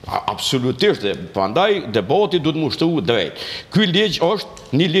 Absolutisht. Prandaj debati duhet të ushtruhet drejt. Ky ligj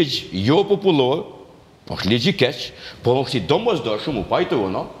është një ligj jo popullor, është ligj i keq, por është i domosdoshëm, u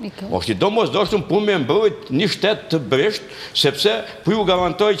pajtona. Është i domosdoshëm për me mbrojt një shtet të brisht, sepse për ju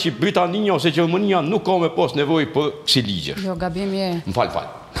garantoj që Britania ose Gjermania nuk ka me pas nevojë për kësi ligjesh. Jo, gabimi e...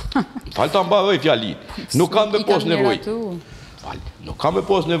 M'fal. Falë ta mbaroj fjalin. Nuk kam me pos nevojë. Nuk kam me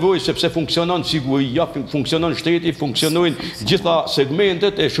pos nevojë sepse funksionon siguria, funksionon shteti, funksionojnë gjitha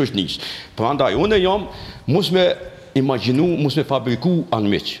segmentet e shoqënisë. Prandaj unë jam mos me imagjinu, mos me fabriku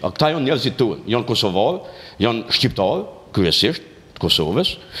anëmiq. Këta janë njerëzit tonë, janë kosovarë, janë shqiptarë, kryesisht të Kosovës,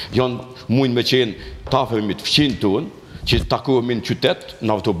 janë mund me qenë tafërmit fqin tonë, që takohemi në qytet,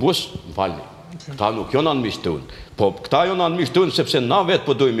 në autobus, falni. Këta nuk janë anëmiq tonë. Po këta janë anëmiq tonë sepse na vetë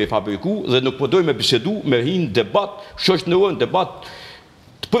po dojmë me fabriku dhe nuk po dojmë me bisedu, me hinë debat, shoqëror, debat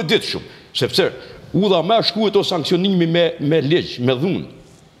të përditshëm, sepse udha më e shkruhet o sankcionimi me ligj, me dhunë.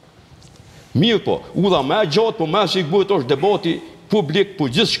 Mirë po, udha më e gjatë, po më e sigurt është debati publik për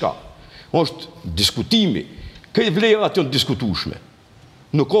gjithçka. Është diskutimi. Këto vlerat janë diskutueshme.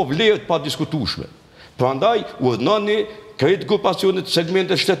 Nuk ka vlerë pa diskutueshme. Prandaj urdhnoni krejt grupacionet,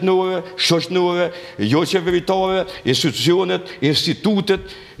 segmentet shtetënore, shoqënore, jo qeveritare, institucionet, institutet,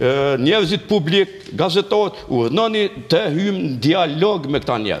 njerëzit publik, gazetarët, urdhnoni të hyjmë në dialog me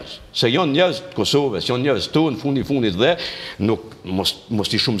këta njerëz. Se janë njerëz të Kosovës, janë njerëz tonë fundit dhe nuk mos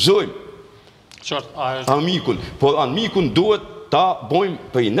i shumëzojmë armikun, por armikun duhet ta bojmë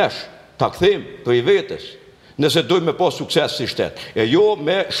prej nesh, ta kthejmë prej vetes. Nëse dojmë me pas sukses si shtet, e jo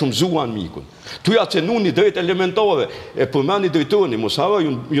me shumëzu armikun. Tuja cenu një drejt elementare, e përmeni drejtoni, Musara,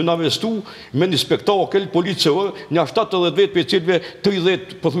 ju në avestu me një spektakel policor, një 70 vetë për cilve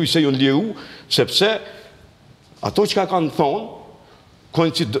 30 përthuj se ju në liru, sepse ato që ka kanë thonë,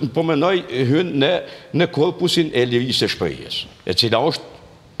 përmenoj hynë në korpusin e lirisë e shprehjes, e cila është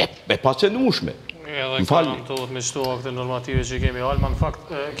e pacenushme. Edhe këta në të me qëtu akte normative që kemi, Alma, në fakt,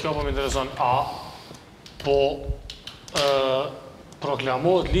 kjo po më intereson, po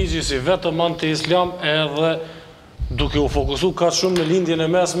proklamohet ligji si vetëm anti-islam edhe duke u fokusu ka shumë në lindjen e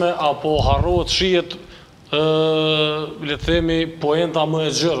mesme, apo harrohet shihet, le të themi, poenta më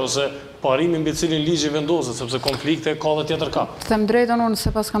e gjerë, ose parimi mbi cilin ligji vendoset, sepse konflikte ka dhe tjetër ka. Them drejtën, unë se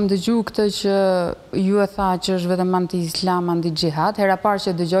pas kam dëgju këtë që ju e tha që është vetëm anti-islam, anti-gjihad, hera parë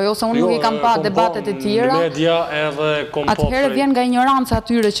që dëgjoj, ose unë nuk i kam pa debatet e tjera, atëherë vjen nga ignoranca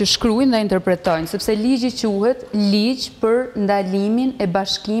atyre që shkruajnë dhe interpretojnë, sepse ligji quhet ligj për ndalimin e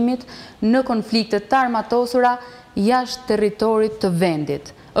bashkimit në konfliktet të armatosura jashtë territorit të vendit.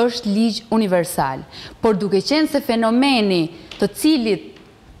 Është ligj universal. Por duke qenë se fenomeni të cilit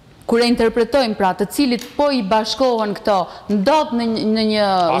kur e interpretojmë pra të cilit po i bashkohen këto, ndodh në një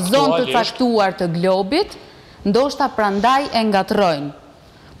zonë të caktuar të globit, ndoshta prandaj e ngatrojnë.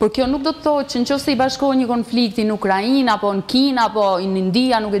 Por kjo nuk do të thotë që nëse i bashkohen një konflikti në Ukrainë, apo në Kinë, apo në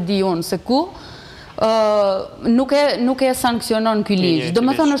India, nuk e di unë se ku, nuk e sankcionon ky ligj. Do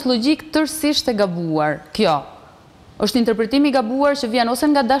me thonë është logjik tërësisht e gabuar, kjo. Është interpretimi i gabuar që vjen ose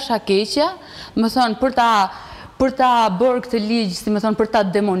nga dashakeqja, më thonë për ta bërë këtë ligj, si më thonë, për ta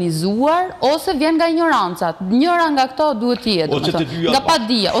demonizuar, ose vjen nga ignorancat. Njëra nga këto duhet të jetë, nga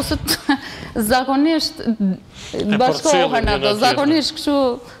padia, ose zakonisht bashkohen ato, zakonisht kështu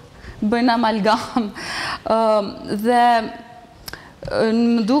bëjnë amalgam. Dhe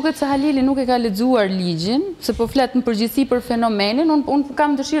Më duket se Halili nuk e ka lexuar ligjin, se po flet në përgjithësi për fenomenin, unë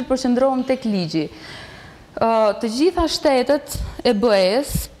kam dëshirë të përqendrohem tek ligji. Të gjitha shtetet e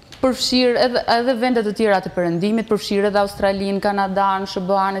BE-s, përfshirë edhe vendet të tjera të perëndimit, përfshirë edhe Australinë, Kanadan,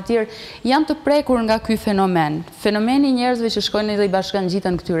 SBA-n e tjerë, janë të prekur nga ky fenomen. Fenomeni i njerëzve që shkojnë dhe i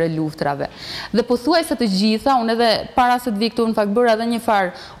bashkangjiten këtyre luftrave. Dhe pothuajse të gjitha, unë edhe para se të vi këtu në fakt bëra edhe një farë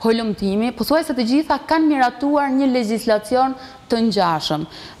holumtimi, pothuajse të gjitha kanë miratuar një legjislacion të ngjashëm.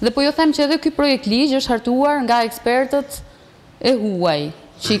 Dhe po ju them që edhe ky projekt ligj është hartuar nga ekspertët e huaj,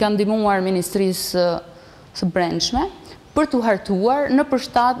 që i kanë ndihmuar Ministrisë së Brendshme për të hartuar në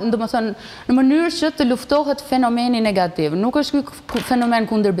përshtat, domethënë në mënyrë që të luftohet fenomeni negativ. Nuk është ky fenomen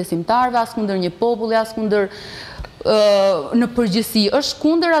kundër besimtarëve, as kundër një populli, as kundër në përgjithësi, është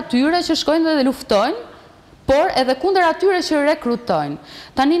kundër atyre që shkojnë dhe luftojnë, por edhe kundër atyre që rekrutojnë.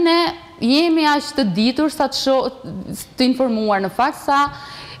 Tani ne jemi aq të ditur sa të informuar në fakt sa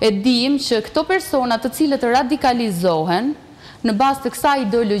e dim që këto persona të cilët radikalizohen në bazë të kësaj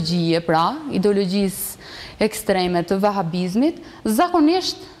ideologjie, pra, ideologjisë ekstreme të vahabizmit,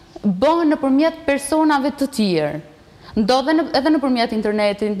 zakonisht bëhen nëpërmjet personave të tjerë. Ndodhen edhe nëpërmjet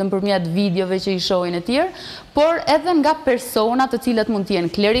internetit, nëpërmjet videove që i shohin e tjerë, por edhe nga persona të cilët mund të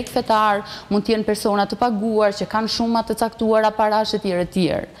jenë klerik fetar, mund të jenë persona të paguar që kanë shuma të caktuara parash e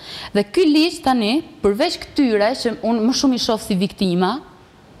tjerë. Dhe ky ligj tani, përveç këtyre që unë më shumë i shoh si viktima,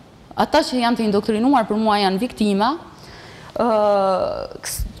 ata që janë të indoktrinuar për mua janë viktima,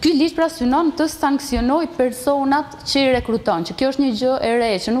 ky ligj pra synon të sanksionoj personat që i rekruton, që kjo është një gjë e re,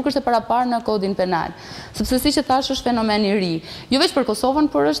 që nuk është e paraparë në kodin penal, sepse siç e thash është fenomen i ri, jo vetëm për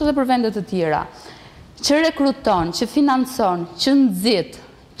Kosovën, por është edhe për vende të tjera, që rekruton, që financon, që nxit,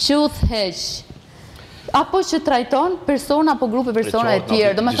 që udhëheq, apo që trajton persona apo grupe persona e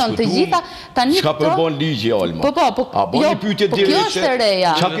tjerë. Domethënë të gjitha tani çka përbën ligji Alma? Po. A bëni pyetje direkt që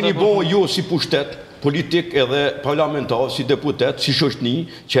çka keni bëu ju si pushtet politik edhe parlamentar, si deputet, si shoqëni,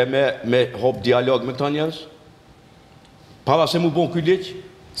 që me hap dialog me këta njerëz? Para se mu bon ky ligj?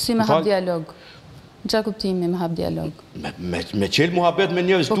 Si me hap dialog? Në çfarë kuptimi me hap dialog? Me qel muhabet me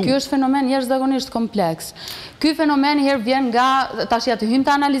njerëz tu. Po ky është fenomen jashtëzakonisht kompleks. Ky fenomen herë vjen nga, tash ja të hym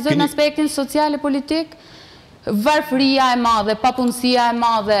të analizojmë aspektin social e politik, varfëria e madhe, papunësia e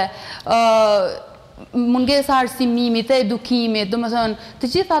madhe, mungesa arsimimit, e edukimit, domethënë të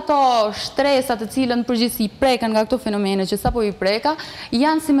gjitha ato shtresat të cilën në përgjithësi preken nga këto fenomene që sapo i preka,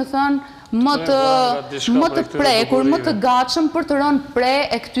 janë si më thënë më të prekur, më të gatshëm për të rënë pre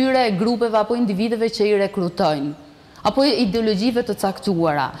e këtyre grupeve apo individeve që i rekrutojnë, apo ideologjive të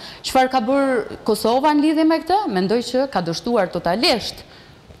caktuara. Çfarë ka bërë Kosova në lidhje me këtë? Mendoj që ka dështuar totalisht.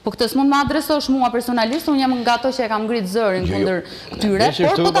 Po këtë s'mund më adresosh mua personalisht, unë jam nga ato që e kam ngrit zërin kundër këtyre,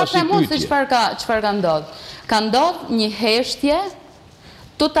 por po ta them unë se çfarë ka ndodhur. Ka ndodhur një heshtje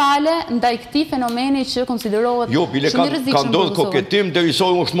totale ndaj këtij fenomeni që konsiderohet shumë i rrezikshëm. Jo, ka ndodhur koketim derisa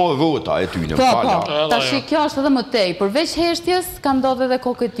u shmorë vota e tyre. Po, tash kjo është edhe më tej. Përveç heshtjes ka ndodhur edhe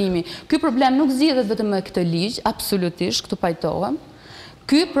koketimi. Ky problem nuk zgjidhet vetëm me këtë ligj, absolutisht, këtu pajtohem.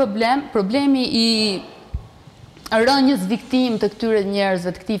 Ky problemi i rënjës viktim të këtyre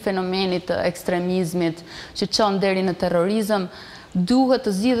njerëzve, të këtij fenomenit të ekstremizmit që çon deri në terrorizëm, duhet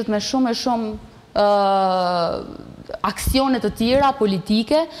të zgjidhet me shumë aksione të tjera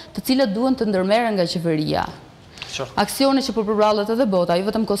politike, të cilat duhen të ndërmerren nga qeveria. Aksione që përballet edhe bota, jo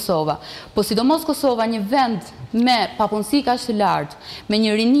vetëm Kosova. Po sidomos Kosova, një vend me papunësi kaq të lartë, me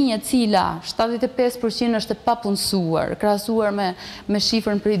një rini e cila 75% është e papunësuar, krahasuar me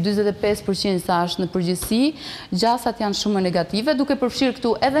shifrën prej 45% sa është në përgjithësi, gjasat janë shumë negative, duke përfshirë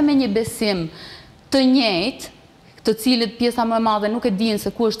këtu edhe me një besim të njëjtë, të cilët pjesa më e madhe nuk e dinë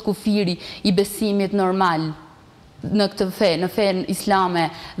se ku është kufiri i besimit normal në këtë fe, në fen islame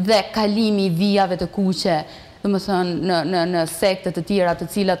dhe kalimi i vijave të kuqe, domethënë në sekte të tjera të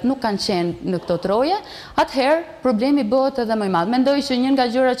cilat nuk kanë qenë në këto troje, atëherë problemi bëhet edhe më i madh. Mendoj që një nga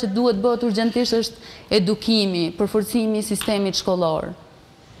gjërat që duhet bëhet urgjentisht është edukimi, përforcimi i sistemit shkollor.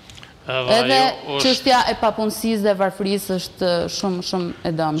 Edhe çështja e papunësisë dhe varfërisë është shumë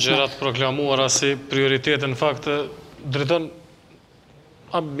e dëmshme. Gjërat proklamuara si prioritet në fakt drejton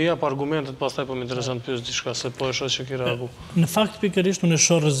mi jap argumentet, pastaj po më intereson të pyes diçka se po e shoh që ki reagu. Në fakt pikërisht unë e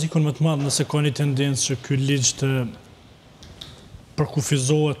shoh rrezikun më të madh nëse ka një tendencë që ky ligj të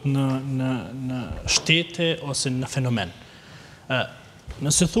përkufizohet në shtete ose në fenomen.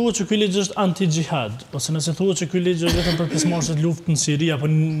 Nëse thuhet që ky ligj është anti-xhihad, ose nëse thuhet që ky ligj është vetëm për pjesëmarrësit luftën në Siri apo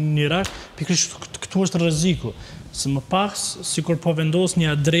në Irak, pikërisht këtu është rreziku. Se më pak sikur po vendos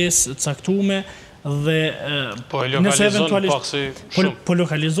një adresë caktuar dhe nëse eventualisht po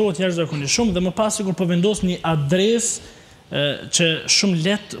lokalizohet jashtëzakonisht shumë dhe më pas sikur po vendos një adresë që shumë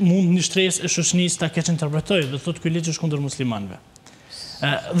let mund një shtresë e shoqënisë ta keq interpretojë dhe thotë ky ligj është kundër muslimanëve.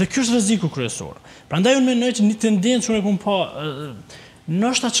 Dhe ky është rreziku kryesor. Prandaj unë mendoj që një tendencë unë e kam pa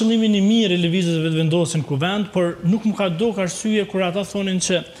ndoshta qëllimin i mirë i lëvizjeve të vendosin kuvend, por nuk më ka dok arsye kur ata thonin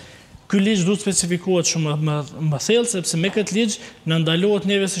që ky ligj duhet specifikohet shumë më thellë, sepse me këtë ligj na ndalohet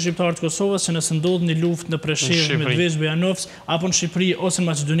neve si shqiptarët të Kosovës që nëse ndodh një luftë në Preshevë, Medveç, Bujanovc apo në Shqipëri ose në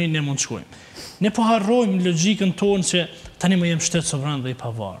Maqedoni ne mund të shkojmë. Ne po harrojmë logjikën tonë që tani më jemi shtet sovran dhe i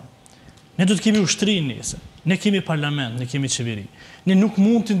pavarur. Ne do të kemi ushtri nesër. Ne kemi parlament, ne kemi qeveri. Ne nuk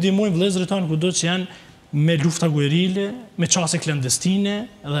mund të ndihmojmë vëllezërit tanë kudo që janë me lufta guerile, me qase klandestine,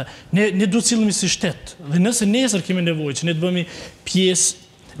 dhe ne duhet sillemi si shtet. Dhe nëse nesër kemi nevojë që ne të bëhemi pjesë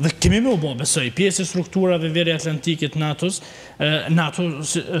dhe kemi me u bo, besoj, pjesë e strukturave veri atlantikit NATO-s, NATO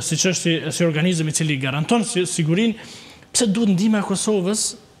siç është si organizëm i cili garanton sigurinë, pse duhet ndihma e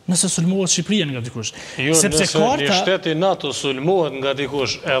Kosovës nëse sulmohet Shqipëria nga dikush? Sepse nëse një shtet i NATO sulmohet nga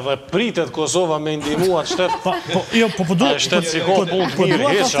dikush, edhe pritet Kosova me ndihmu atë shtet. Po duhet ta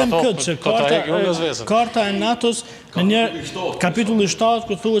them këtë që karta e NATO-s në një kapitulli 7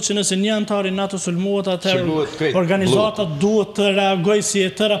 ku thuhet që nëse një antar i NATO sulmohet, atëherë organizata duhet të reagojë si e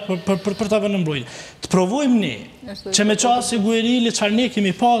tëra për ta vënë në mbrojtje. Të provojmë ne që me qasje guerili çfarë ne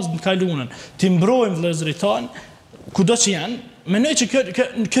kemi pas në kalunën, të mbrojmë vëllezërit tanë kudo që janë. Mendoj që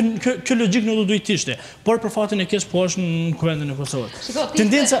kjo logjik nuk do duhet të ishte, por për fatin e keq po është në kuvendin e Kosovës.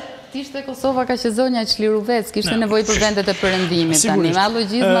 Tendenca ishte Kosova ka që zonja Çliruvec, kishte nevojë për vendet e perëndimit tani, me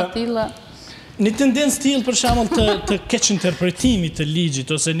logjizma të tilla. Një tendencë tillë për shembull të keq interpretimit të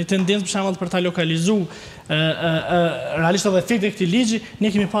ligjit ose një tendencë për shembull për ta lokalizuar realisht edhe efektet e këtij ligji, ne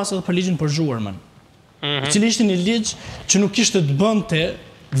kemi pasur edhe për ligjin për zhurmën. I cili ishte një ligj që nuk kishte të bënte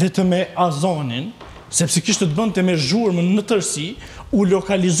vetëm me azonin, sepse kishte të bënte me zhurmën në tërësi, u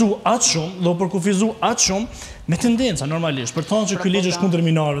lokalizu atë shumë dhe u përkufizu atë shumë me tendenca normalisht, për thonë që ky ligj është kundër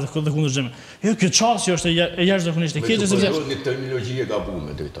minarëve dhe kundër xhemë. Jo, kjo çasti është e jashtëzakonisht e keqe sepse një terminologji e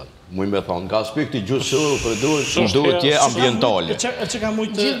gabuar Driton. Muj me thonë, nga aspekti gjuhësor, duhet të jetë ambientale. Çka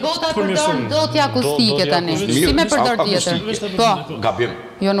mund të gjithë botat përdor dotja akustike tani. Si me përdor tjetër? Po. Gabim.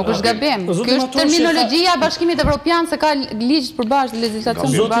 Jo, nuk është gabim. Kjo është terminologjia e Bashkimit Evropian se ka ligj përbashkët,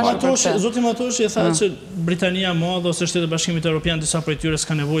 legjislacion përbashkët. Zoti Matoshi e tha që Britania e Madhe ose Shtetet e Bashkimit Evropian disa prej tyre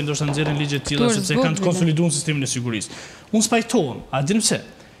s'ka nevojë ndoshta nxjerrin ligje të tilla sepse kanë të konsoliduar sistemin e sigurisë. Unë spajtohem, a din pse?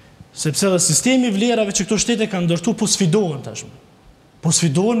 Sepse edhe sistemi i vlerave që këto shtete kanë ndërtuar po sfidohen tashmë. Po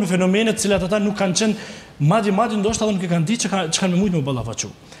sfidohen me fenomene të cilat ata nuk kanë qenë madje ndoshta edhe nuk e kanë ditë që kanë me mujt me ballafaqu.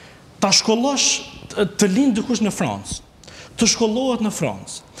 Ta shkollosh të lind dikush në Francë, të shkollohet në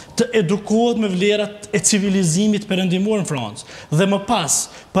Francë, të edukohet me vlerat e civilizimit perëndimor në Francë, dhe më pas,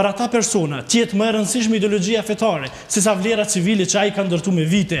 për ata persona, tjetë më e rëndësishme ideologjia fetare, se sa vlerat civile që ai ka ndërtuar me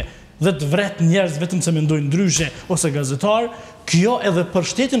vite, dhe të vret njerëz vetëm se mendojnë ndryshe ose gazetar, kjo edhe për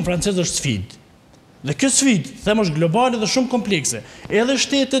shtetin francez është sfidë. Dhe kjo sfidë, them është globale dhe shumë komplekse. Edhe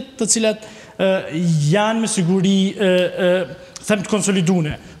shtetet të cilat janë me siguri them të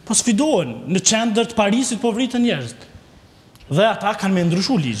konsoliduar, po sfidohen në qendër të Parisit po vriten njerëz. Dhe ata kanë me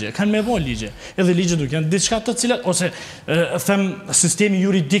ndryshu ligje, kanë me vonë ligje. Edhe ligje nuk janë diçka të cilat, ose them sistemi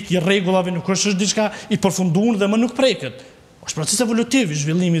juridik i rregullave nuk është diçka i përfunduar dhe më nuk preket. Është proces evolutiv i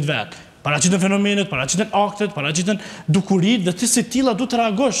zhvillimit vet. Paraqiten fenomenet, paraqiten aktet, paraqiten dukuritë dhe ti si tilla duhet të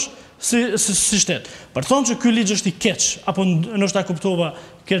reagosh si shtet. Për thonë që ky ligj është i keq, apo ndoshta kuptova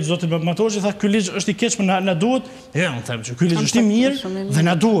keq zoti Matoshi tha ky ligj është i keq, por na duhet, jo, unë them që ky ligj është i mirë dhe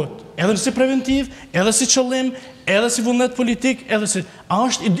na duhet, edhe si preventiv, edhe si qëllim, edhe si vullnet politik, edhe si a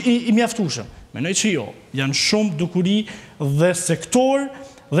është i mjaftueshëm. Mendoj që jo, janë shumë dukuri dhe sektor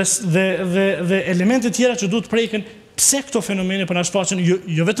dhe elemente tjera që duhet preken pse këto fenomene për na shfaqen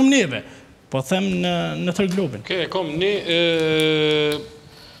jo vetëm neve, po them në tërë globin. Okej, kam një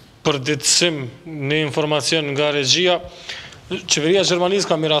përditësim në informacion nga regjia. Qeveria Gjermanisë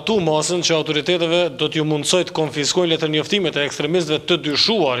ka miratu masën që autoriteteve do t'ju mundsoj të konfiskojnë letër njoftimet e ekstremistëve të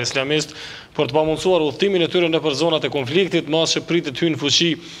dyshuar islamist për të pamundsuar udhëtimin e tyre nëpër zonat e konfliktit, masë që pritet hyjnë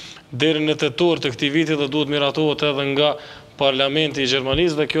fuqi deri në tetor të këtij viti dhe duhet miratohet edhe nga Parlamenti i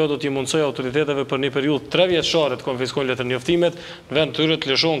Gjermanisë dhe kjo do t'i mundsoj autoriteteve për një periudhë 3 vjeçare të konfiskojnë letër njoftimet, në vend të tyre të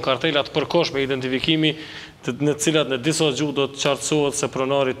lëshohen kartelat përkohshme identifikimi në të cilat në disa gjuhë do të qartësohet se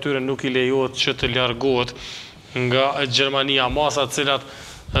pronarit tyre nuk i lejohet që të largohet nga Gjermania, masa të cilat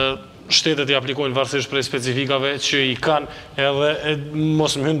shtetet i aplikojnë varësisht prej specifikave që i kanë edhe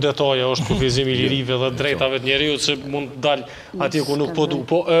mos më hyn detaje, është kufizimi i lirive dhe drejtave të njeriut që mund të dalë atje ku nuk po du.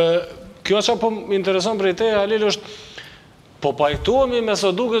 Po kjo që po më intereson prej te, Halil, është po pajtohemi me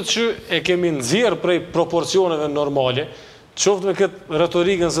sa duket që e kemi nxjerr prej proporcioneve normale, qoftë me këtë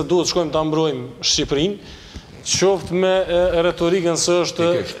retorikën se duhet shkojmë ta mbrojmë Shqipërinë, qoftë me retorikën se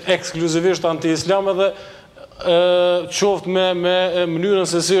është ekskluzivisht anti-islam edhe qoftë me mënyrën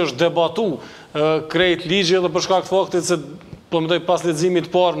se si është debatu krejt ligji edhe për shkak të faktit se po mendoj pas leximit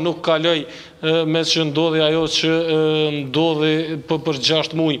parë nuk kaloi me që ndodhi ajo që ndodhi për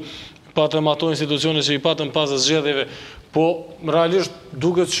 6 muaj patëm ato institucione që i patëm pas zgjedhjeve, po realisht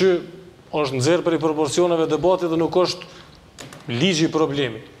duket që është nxjerrë për i proporcioneve debati dhe nuk është ligji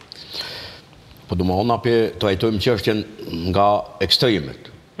problemi. Po domethënë apo trajtojmë çështjen nga ekstremet,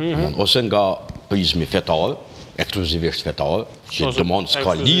 ose nga prizmi fetar, ekskluzivisht fetar, që domethënë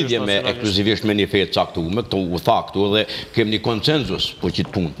s'ka lidhje me ekskluzivisht me një fe të caktuar, këtu u tha këtu dhe kemi një konsenzus po që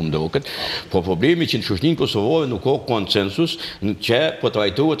të punë më duket. Po problemi që në shoqërinë kosovare nuk ka konsensus që po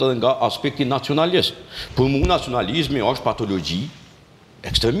trajtohet edhe nga aspekti nacionalist. Për mua nacionalizmi është patologji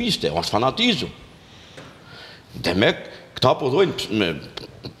ekstremiste, është fanatizëm. Demek këta po thonë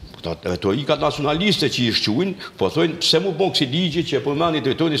retorikat nacionaliste që i shquin, po thonë pse mu bon kësi ligji që përmeni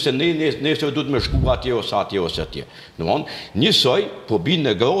drejtoni se nesër du të me shku atje ose atje ose atje. Njësoj po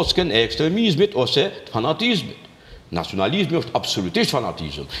binë në grosken e ekstremizmit ose fanatizmit. Nacionalizmi është absolutisht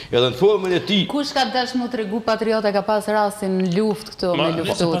fanatizm. Edhe në formën e ti... Kush ka dash mu të regu patriote ka pas rastin luft këto me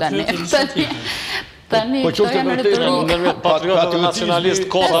luftu tani? Tani, këto janë retorikë. Patriotët dhe nacionalistë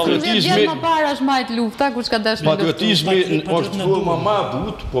kodha dhe patriotizmi... Më parë është majt lufta, kush ka dash me luftu? Patriotizmi është forma ma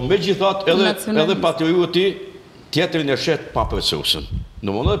but, po me gjithat edhe patrioti tjetërin e shetë pa përsosën.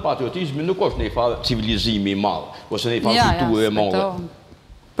 Në mëndë patriotizmi nuk është një farë civilizimi i malë, ose një farë kulturë e malë.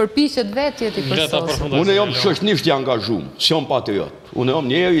 Përpishet vetë jeti përsosën. Unë jam shoqënisht i angazhuar, si jam patriot. Unë jam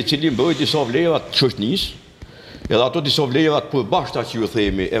njeri i cili mbrojt disa vlerat shoqënisë, edhe ato disa vlerat përbashkëta që ju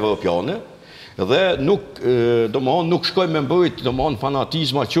themi evropiane, dhe nuk shkoj me mbrojt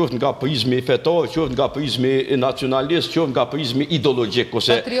fanatizma qoftë nga prizmi fetar, qoftë nga prizmi nacionalist, qoftë nga prizmi ideologjik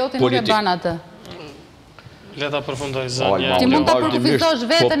ose politik. Patrioti nuk e ban atë. Leta përfundoj zënje. Ti mund të përkufizosh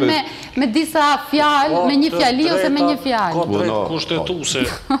vetën me disa fjalë, me një fjali ose me një fjalë. Ka drejt kushtetuese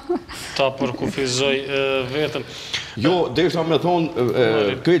ta përkufizoj vetën. Jo, desha me thonë,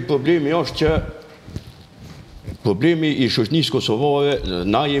 këtë problemi është që problemi i shoqënisë kosovare,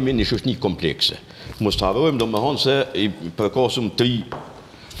 na jemi një shoqëni komplekse. Mos të harrojmë do me thonë se i përkosëm 3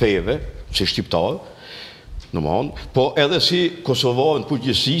 feve, si shqiptarë, po edhe si kosovarë në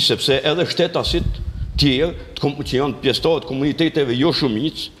përgjithësi, sepse edhe shtetasit tjerë, që janë pjesëtarë të komuniteteve jo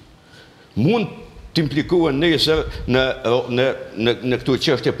shumicë, mund të implikohen nesër në këto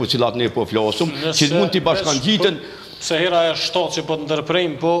çështje për cilat ne po flasëm, që mund t'i bashkangjiten. Se hera e shtatë që po të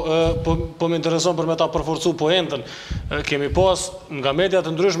ndërprejmë, po më intereson për me ta përforcu poentën. Kemi pas nga mediat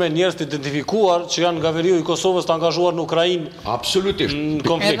të ndryshme njerëz të identifikuar që janë nga veriu i Kosovës të angazhuar në Ukrainë. Absolutisht. Në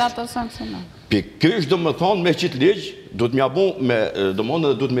konflikt. Edhe ato sanksionon. Pikërisht do më thonë me qitë ligj, do të mja bon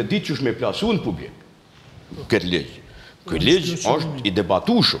do të me ditë që është me plasu në publik. Këtë ligj. Këtë ligj është i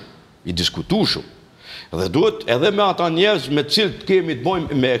debatushëm, i diskutushëm. Dhe duhet edhe me ata njerëz me cilët kemi të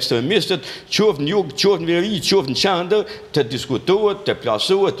bojmë me ekstremistët, qoftë në jug, qoftë në veri, qoftë në qendër, të diskutohet, të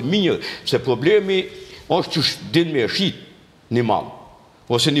plasohet mirë, se problemi është që din me shit një mal,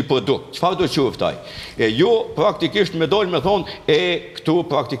 ose një produkt, çfarë do qoftë ai. E jo praktikisht me dalë me thonë, këtu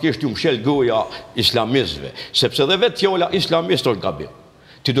praktikisht ju mshel goja islamistëve, sepse dhe vetë fjala islamist është gabim.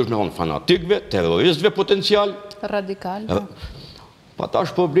 Ti duhet me thonë fanatikëve, terroristëve potencial, radikal. Pa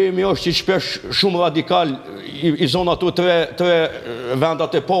tash problemi është që shpesh shumë radikal i zonë ato 3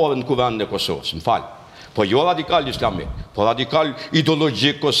 vendat e parë në kuvendin e Kosovës, më falë. Po jo radikal islamik, po radikal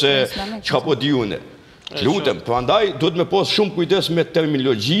ideologjik ose çka po di unë. Lutem, prandaj duhet me pas shumë kujdes me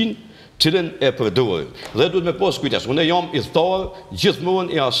terminologjinë cilën e përdorim. Dhe duhet me pas kujdes. Unë jam i thtarë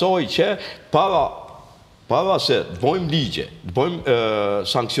gjithmonë i asaj që para se të bëjmë ligje, të bëjmë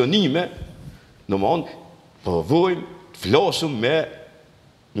sanksionime, domthonë provojmë të flasim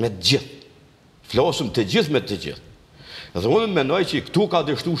me të gjithë. Flasëm të gjithë me të gjithë. Dhe unë mendoj që këtu ka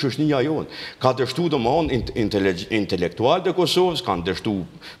dështu shoqënia jonë. Ka dështu domthonë intelektualët e Kosovës, kanë dështu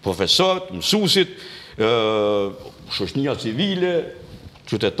profesorët, mësuesit, shoqënia civile,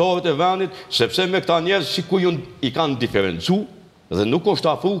 qytetarët e vendit, sepse me këta njerëz sikur i kanë diferencu dhe nuk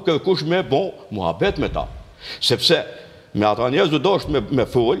është afru kërkush me muhabet me ta. Sepse me ata njerëz do dashur me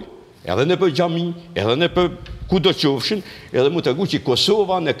fol, edhe në për xhami, edhe në për ku do qofshin, edhe mu të regu që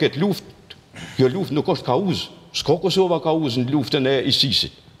Kosova në këtë luft, kjo luft nuk është kauz. S'ka Kosova kauz në luftën e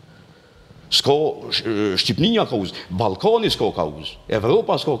ISIS-it. S'ka Shqipnia kauz, Ballkani s'ka kauz,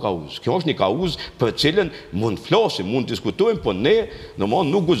 Evropa s'ka kauz. Kjo është një kauz për cilën mund flasim, mund diskutojmë, po ne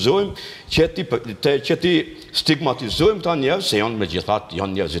nuk guxojmë që ti stigmatizojmë ta njerëz se janë megjithatë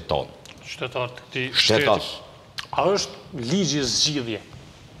janë njerëzit tonë. Shtetarët këtij shteti. A është ligji zgjidhje?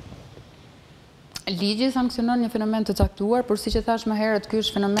 Ligji sankcionon një fenomen të caktuar, por siç e thash më herët, ky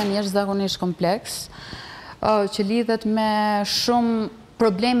është fenomen jashtëzakonisht kompleks, që lidhet me shumë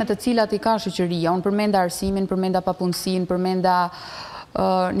probleme të cilat i ka shoqëria. Unë përmenda arsimin, përmenda papunësinë, përmenda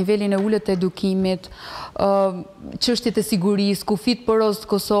nivelin e ulët të edukimit, çështjet e sigurisë, kufit poroz të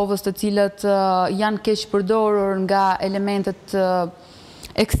Kosovës, të cilët janë keq përdorur nga elementet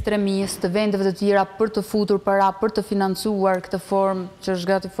ekstremistë të vendeve të tjera për të futur para, për të financuar këtë formë që është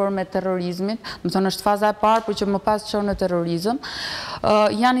gati formë e terrorizmit, më thonë është faza e parë, por që më pas çon në terrorizëm.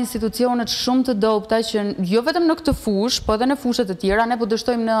 Janë institucionet shumë të dobta që jo vetëm në këtë fushë, po edhe në fushë të tjera, ne po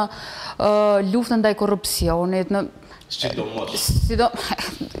dështojmë në luftën ndaj korrupsionit, në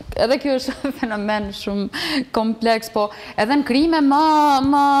edhe kjo është fenomen shumë kompleks, po edhe në krime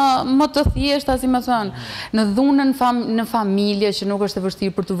më të thjeshta, si më thënë, në dhunën në familje, që nuk është e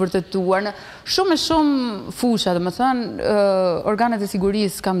vështirë për të vërtetuar, në shumë e shumë fusha, dhe më thënë, organet e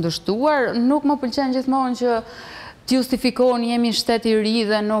sigurisë kam dështuar, nuk më pëlqen gjithmonë që të justifikohen jemi shtet i ri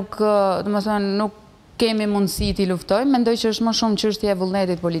dhe nuk, dhe më thënë, nuk kemi mundësi t'i luftojmë, mendoj që është më shumë çështje e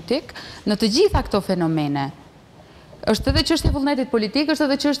vullnetit politik në të gjitha këto fenomene. Është edhe çështje e vullnetit politik, është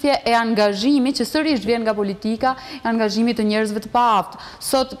edhe çështje e angazhimit që sërish vjen nga politika, e angazhimit të njerëzve të paaftë.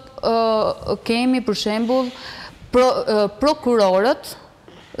 Sot kemi për shembull prokurorët,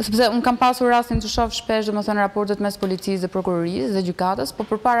 sepse unë kam pasur rastin të shoh shpesh, domethënë, raportet mes policisë dhe prokurorisë dhe gjykatës, po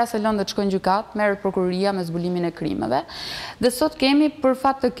përpara se lëndë të shkojnë gjykatë, merret prokuroria me zbulimin e krimeve. Dhe sot kemi për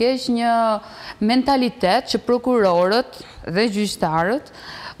fat të keq një mentalitet që prokurorët dhe gjyqtarët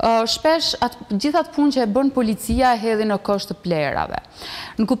shpesh gjithat punë që e bën policia e hedhin në kosht të plerave.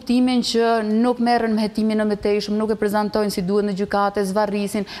 Në kuptimin që nuk merren me hetimin në mëtejshëm, nuk e prezantojnë si duhet në gjykate,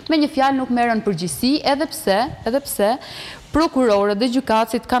 zvarrisin, me një fjalë nuk merren përgjegjësi, edhe pse prokurorët dhe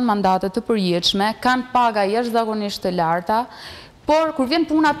gjykatësit kanë mandate të përjetshme, kanë paga jashtëzakonisht të larta, por kur vjen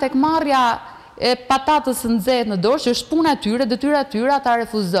puna tek marrja e patatës së nxehtë në dorë, që është puna e tyre, detyra e tyre, ata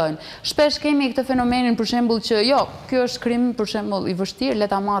refuzojnë. Shpesh kemi këtë fenomenin për shembull që jo, ky është krim për shembull i vështirë, le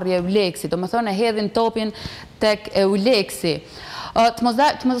ta marrë Euleksi, domethënë e hedhin topin tek Euleksi. Të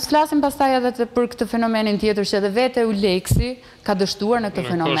mos flasim pastaj edhe për këtë fenomenin tjetër që edhe vetë Euleksi ka dështuar në këtë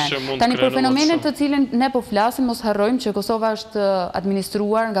fenomen. Tani për fenomenin të cilin ne po flasim, mos harrojmë që Kosova është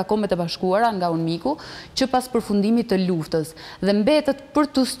administruar nga Kombet e Bashkuara, nga UNMIK-u, që pas përfundimit të luftës dhe mbetet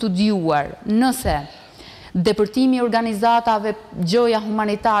për të studiuar nëse depërtimi i organizatave gjoja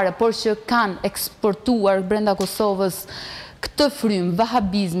humanitare, por që kanë eksportuar brenda Kosovës këtë frym,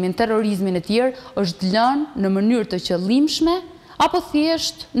 vahabizmin, terrorizmin e tjerë, është lënë në mënyrë të qëllimshme, apo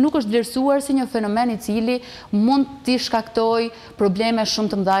thjesht nuk është vlerësuar si një fenomen i cili mund t'i shkaktoj probleme shumë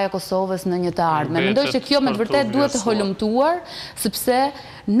të mëdha Kosovës në një të ardhme. Mendoj që kjo me të vërtet duhet të holumtuar, sepse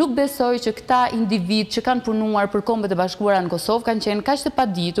nuk besoj që këta individ që kanë punuar për Kombet e Bashkuara në Kosovë kanë qenë kaq të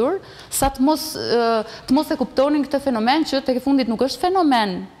paditur sa të mos e kuptonin këtë fenomen që tek e fundit nuk është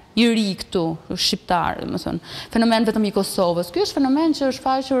fenomen i ri këtu, shqiptar, domethënë, fenomen vetëm i Kosovës. Ky është fenomen që është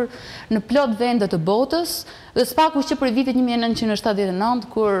faqur në plot vende të botës, dhe s'paku që për vitin 1979,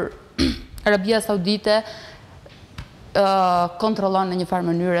 kur Arabia Saudite kontrollon në një farë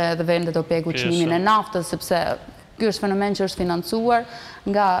mënyrë edhe vendet OPEC-u çmimin e naftës, sepse ky është fenomen që është financuar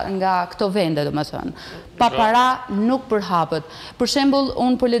nga këto vende, domethënë. Pa para nuk përhapet. Për shembull,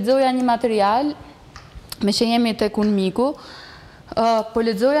 unë po lexoja një material, me që jemi tek UNMIK-u, po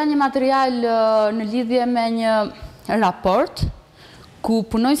lexoja një material në lidhje me një raport ku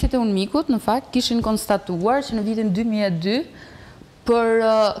punonjësit e UNMIK-ut në fakt kishin konstatuar që në vitin 2002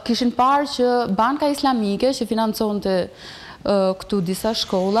 kishin parë që Banka Islamike që financonte këtu disa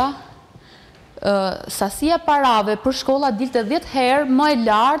shkolla, sasia parave për shkolla dilte 10 herë më e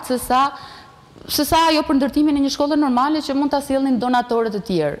lartë se sa ajo për ndërtimin e një shkolle normale që mund ta sjellnin donatorët e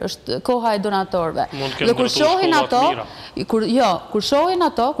tjerë. Është koha e donatorëve. Dhe kur shohin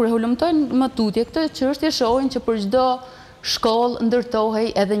ato, kur e hulumtojnë më tutje këtë çështje, shohin që për çdo shkollë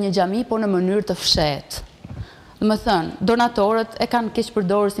ndërtohej edhe një xhami, por në mënyrë të fshehtë. Domethënë, donatorët e kanë keq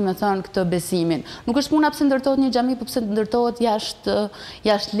përdorur, si më thënë, këtë besimin. Nuk është puna pse ndërtohet një xhami, por pse ndërtohet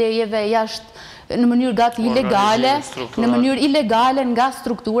jashtë lejeve, në mënyrë gati ilegale, në mënyrë ilegale nga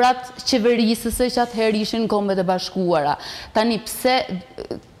strukturat qeverisëse që atëherë ishin Kombet e Bashkuara. Tani pse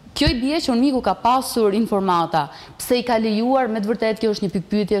kjo i bie që UNMIK-u ka pasur informata, pse i ka lejuar, me të vërtetë kjo është një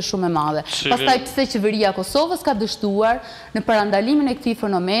pikpyetje shumë e madhe. Pastaj pse qeveria e Kosovës ka dështuar në parandalimin e këtij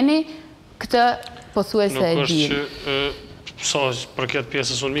fenomeni, këtë pothuajse e di. Nuk është që sa përket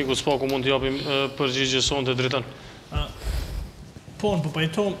pjesës UNMIK-ut, s'po ku mund të japim përgjigje sonte Driton. Po, në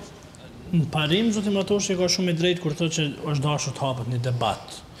përpajto, në parim, zoti Matoshi ka shumë i drejtë kur thotë që është dashur të hapet një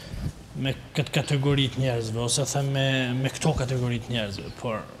debat me këtë kategoritë njerëzve, ose them me këto kategoritë njerëzve,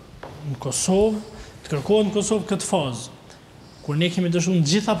 por në Kosovë, të kërkohet në Kosovë këtë fazë, kur ne kemi dëshuar në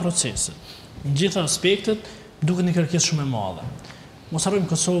gjitha proceset, në gjitha aspektet, duket një kërkesë shumë e madhe. Mos harrojmë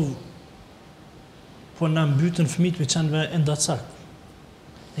Kosovë, po na mbytën fëmijët me qenëve endacak.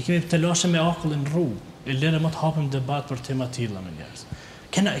 Ne kemi telashe me akullin rrugë, e lere më të hapim debat për tema tilla me njerëz.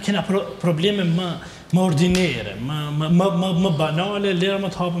 Kena probleme më ordinere, më banale, lere më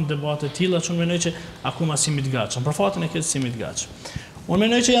të hapim debate tilla, që unë menoj që akoma simi të gatshëm. Për fatin e këtë simi të gatshëm. Unë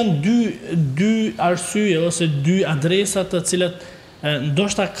menoj që janë dy arsye ose dy adresat të cilat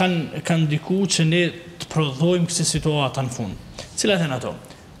ndoshta kanë ndiku që ne të prodhojmë kësi situata në fund. Cilat janë ato?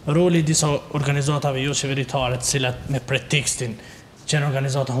 Roli disa organizatave jo qeveritare, të cilat me pretekstin që në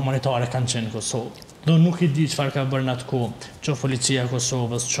organizata humanitare kanë qenë në Kosovë. Do nuk I di çfarë ka bërë në atë kohë, qoftë policia e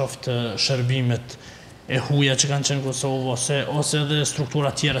Kosovës, qoftë shërbimet e huaja që kanë qenë në Kosovë, ose edhe struktura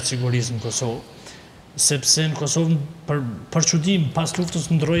tjera të sigurisë në Kosovë. Sepse në Kosovë, për çudim, pas luftës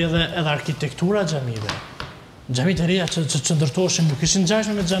ndroi edhe arkitektura xhamive. Xhamit e reja që ndërtoheshin nuk ishin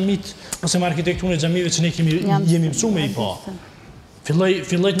ngjashme me xhamit ose me arkitekturën e xhamive që ne jemi mësuar me I pa. Filloi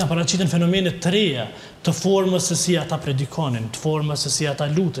të na paraqiten fenomene të reja, të formës se si ata predikonin, të formës se si ata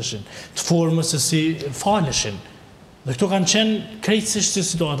luteshin, të formës se si faleshin. Dhe këto kanë qenë krejtësisht si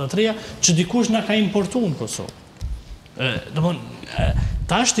situata të reja që dikush na ka importuar në Kosovë.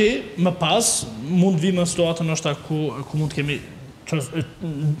 Tashti, më pas, mund vim në situatën ndoshta ku mund të kemi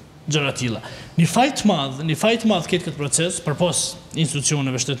gjëra tilla. Një fajt madh ketë këtë proces përpos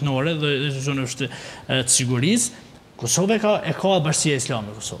institucioneve shtetënore dhe institucioneve të sigurisë. Kosova e ka Bashkia Islame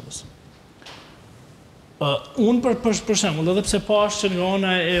e Kosovës. Unë për shembull, edhe pse pash që nga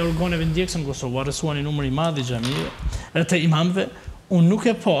ana e organeve ndjekëse në Kosovë arrestuan një numër I madh I xhamive të imamëve, unë nuk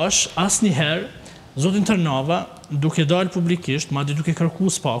e pash asnjëherë zotin Tërnava duke dalë publikisht, madje duke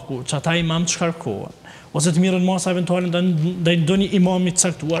kërkuar spaku që ata imam të shkarkohen, ose të mirën masa eventuale ndaj ndonjë imami të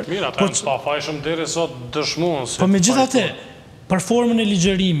caktuar. Mirë, ata janë pafajshëm deri sot dëshmuan se. Po megjithatë, për formën e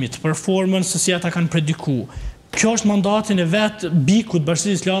ligjërimit, për formën se si ata kanë predikuar, kjo është mandatin e vetë bikut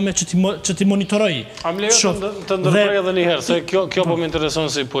Bashkisë Islame që ti monitoroj. A më lejo të ndërprej edhe një herë, se kjo po më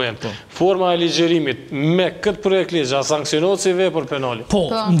intereson si pojem. Forma e ligjërimit me këtë projekt ligj, a sankcionohet si vepër penale? Po,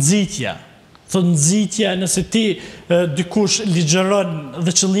 nxitja. Thot nxitja, nëse ti dikush ligjëron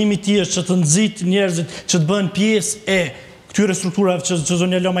dhe qëllimi I tij është që të nxit njerëzit që të bëhen pjesë e këtyre strukturave që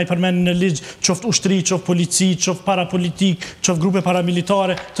zonja Lama I përmend në ligj, qoftë ushtri, qoftë polici, qoftë parapolitik, qoftë grupe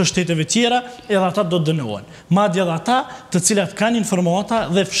paramilitare të shteteve tjera, edhe ata do të dënohen. Madje edhe ata të cilat kanë informata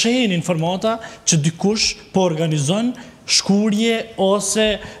dhe fshehin informata që dikush po organizon shkurje ose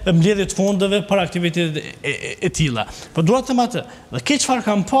mbledhje të fondeve për aktivitete e tilla. Po dua të them atë, dhe ke çfarë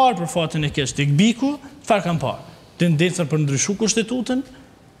kam parë për fatin e keq tek biku, çfarë kam parë? Tendencën për ndryshu kushtetutën,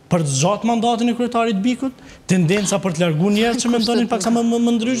 për të zgjatë mandatin e kryetarit bikut, tendenca për të larguar njerëz që mendonin paksa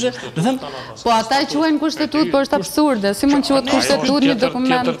më ndryshe. Po ata e quajnë kushtetutë, por është absurde. Si mund quhet kushtetutë një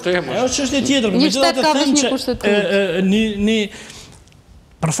dokument? Ajo është tjetër, Një shtet ka vetëm një kushtetutë.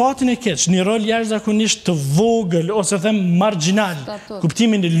 Për fatin e keq, një rol jashtëzakonisht të vogël ose them marginal,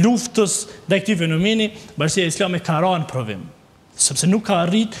 kuptimin e luftës ndaj këtij fenomeni, Bashkia Islame ka rënë provim. Sepse nuk ka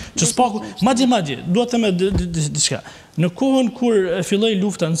arrit që spaku, madje, duhet të them diçka. Në kohën kur filloi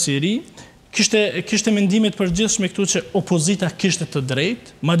lufta në Siri, kishte mendimet përgjithshme këtu që opozita kishte të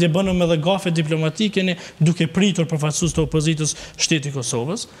drejtë, madje bënëm edhe gafe diplomatike ne duke pritur përfaqësues të opozitës shteti I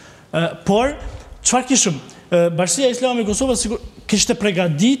Kosovës. Por çfarë kishim? Bashkia Islame e Kosovës kishte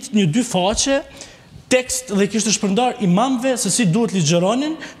përgatit një dy faqe tekst dhe kishte shpërndar imamëve se si duhet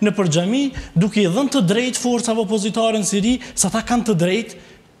ligjëronin në përxhami, duke I dhënë të drejtë forcave opozitare në Siri, sa ata kanë të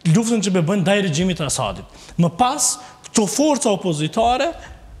drejtë luftën që bëjnë ndaj regjimit të Asadit. Më pas, këto forca opozitare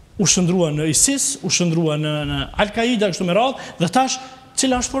u shndruan në ISIS, u shndruan në Al-Qaida kështu me radhë, dhe tash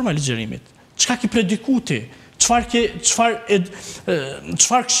cila është forma e ligjërimit? Çka ki predikuti? Çfarë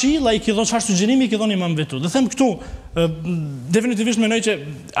këshilla I ke dhënë, çfarë sugjerimi I ke dhënë imamëve tu? Dhe them këtu, definitivisht mendoj që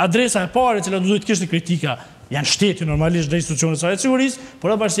adresa e parë e cila duhet të kishte kritika janë shteti normalisht dhe institucionet e sigurisë,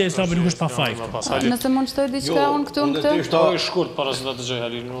 por edhe Bashkia Islame nuk është pa fajt. Nëse mund shtoj diçka unë këtu në këtë? Shtoj shkurt para se ta dëgjoj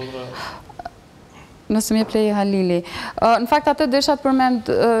Halil. Nëse më plej Halili. Në fakt atë desha të përmend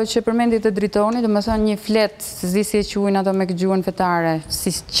që përmendit të Dritoni, do më thënë një flet, si e quajnë ato me gjuhën fetare,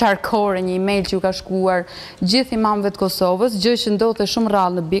 si qarkore, një email që ju ka shkuar gjithë imamëve të Kosovës, gjë që ndodhte shumë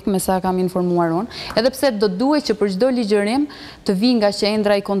rrallë në BIK, me sa kam informuar unë, edhe pse do duhet që për çdo ligjërim të vi nga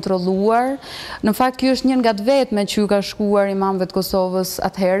qendra I kontrolluar. Në fakt ky është një nga të vetme që ju ka shkuar imamëve të Kosovës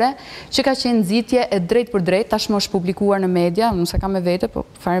atëherë, që ka qenë nxitje e drejt për drejt, tashmë është publikuar në media, unë sa kam me vete, po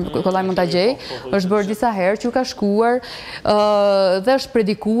kollaj Montagjej, është bërë disa herë që ka shkuar dhe është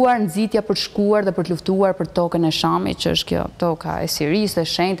predikuar nxitja për të shkuar dhe për të luftuar për tokën e Shamit, që është kjo toka e Sirisë,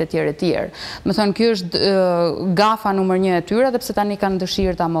 e shenjtë e tjerë. Më thonë, kjo është gafa numër 1 e tyre, dhe pse tani kanë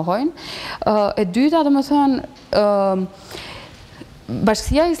dëshirë ta mohojnë. E dyta, dhe më thonë,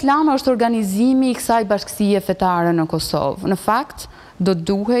 Bashkësia Islame është organizimi i kësaj bashkësie fetare në Kosovë. Në fakt, do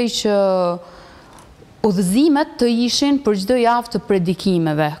duhej që udhëzimet të ishin për çdo javë të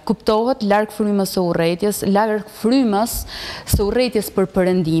predikimeve. Kuptohet larg frymës së urrëties, larg frymës së urrëties për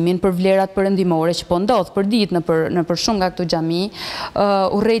perëndimin, për vlerat perëndimore që po ndodh për ditë nëpër shumë nga këto xhami,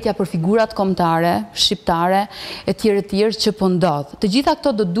 urrëtia për figurat kombëtare, shqiptare e tjerë që po ndodh. Të gjitha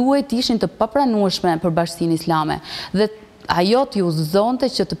këto do duhet të ishin të papranueshme për Bashkinë Islame dhe ajo t'i udhëzonte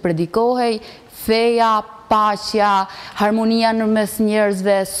që të predikohej feja, paqja, harmonia nëmes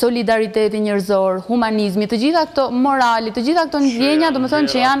njerëzve, solidariteti njerëzor, humanizmi, të gjitha këto morali, të gjitha këto ndjenja,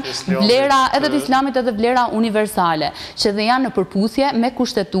 domethënë që janë vlera edhe të Islamit edhe vlera universale, që dhe janë në përputhje me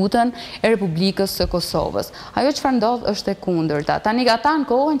Kushtetutën e Republikës së Kosovës. Ajo çfarë ndodh është e kundërta. Tani ata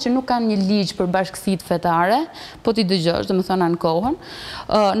ankohen që nuk kanë një ligj për bashkësitë fetare, po ti dëgjosh, domethënë ankohen.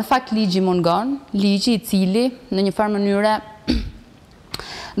 Në fakt ligji mungon, ligji i cili në një farë mënyre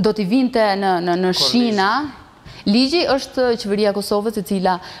do t'i vinte në shina. Ligji është qeveria e Kosovës e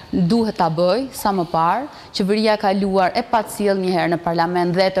cila duhet ta bëj sa më parë. Qeveria ka kaluar e pacjell një herë në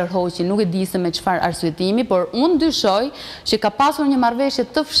parlament dhe tërhoqi, nuk e di se me çfarë arsyetimi, por unë dyshoj që ka pasur një marrëveshje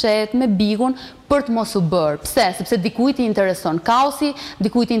të fshehtë me Bigun për të mos u bërë. Pse? Sepse dikujt i intereson kaosi,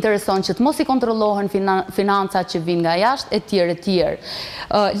 dikujt i intereson që të mos i kontrollohen financat që vijnë nga jashtë e tjerë.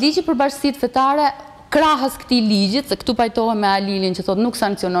 Ligji për bashkësitë fetare krahas këtij ligjit, se këtu pajtohem me Halilin që thotë nuk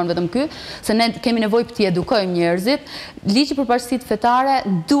sankcionon vetëm ky, se ne kemi nevojë të edukojmë njerëzit, ligji për bashkësitë fetare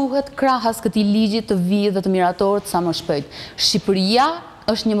duhet krahas këtij ligjit të vijë dhe të miratohet sa më shpejt. Shqipëria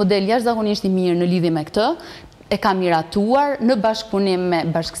është një model jashtëzakonisht i mirë në lidhje me këtë, e ka miratuar në bashkëpunim me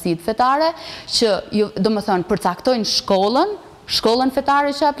bashkësitë fetare, që domethënë përcaktojnë shkollën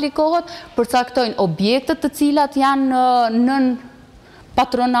fetare që aplikohet, përcaktojnë objektet të cilat janë nën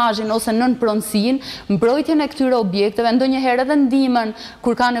patronazhin ose nën pronësinë, mbrojtjen e këtyre objekteve, ndonjëherë edhe ndihmën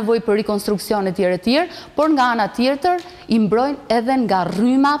kur ka nevojë për rikonstruksion e tjerë, por nga ana tjetër i mbrojnë edhe nga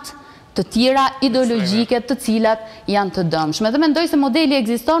rrymat të tjera ideologjike të cilat janë të dëmshme. Dhe mendoj se modeli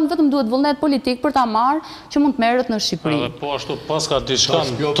ekziston, vetëm duhet vullnet politik për ta marrë që mund të merret në Shqipëri. Edhe po ashtu pas ka diçka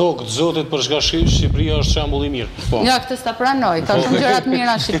në tokë të Zotit për shkak Shqipëria është shembull i mirë. Ja, këtë s'ta pranoj, ka shumë gjëra të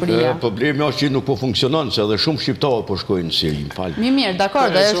mira Shqipëria. Problemi është që nuk po funksionon, se edhe shumë shqiptarë po shkojnë në Siri, më fal. Mirë,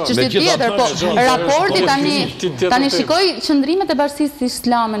 dakor, është çështje tjetër, po raporti tani shikoj qëndrimet e Bashkisë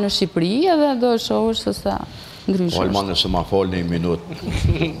Islame në Shqipëri edhe do shohësh se sa ndryshe. Alma, nëse ma falni një minutë.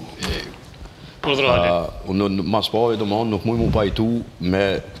 Unë mas pare nuk muj mu pajtu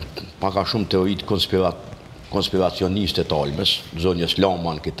me paka shumë teoritë konspiracioniste të Almës, zonjës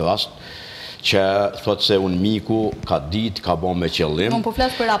Lama në këtë rast, që thotë se unë miku ka ditë, ka bo me qëllim. Unë po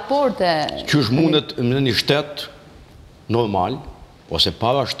flasë për raporte. Qysh mundet në një shtet normal, ose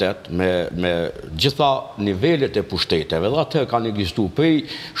para shtet, me gjitha nivellet e pushteteve, dhe atër kanë ekzistu prej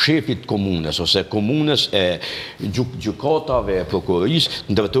shefit komunes, ose komunes e gjykatave e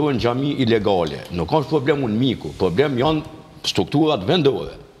prokurorisë, ndërtojnë xhami ilegale. Nuk është problem unë miku, problem janë strukturat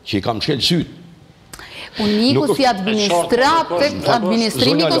vendore, që i kam qelë sytë. Uniku si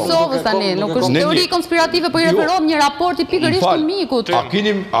administrimi Kosovës tani, nuk është teori konspirative, po i referohem një raporti pikërisht Unikut. A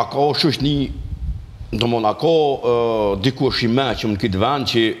ka shoqëni, domon a ka dikush i meqëm në këtë vend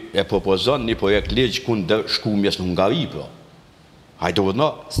që e propozon një projekt ligj kundër shkumjes në Hungari, pra. Hajde vëna.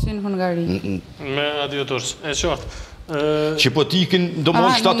 Si në Hungari. Me adioturs, e qartë. Që po t'ikin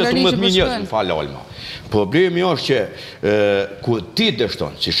domon 7-18 njerëz, më fal Alma. Problemi është që kur ti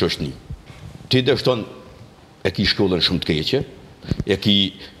dështon si shoqëni, ti dështon e ki shkollën shumë të keqe, e ki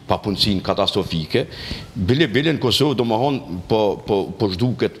papunësinë katastrofike, bile në Kosovë do më honë po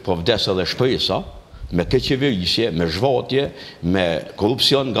zhduket po vdes edhe shpresa, me keqeverisje, me zhvatje, me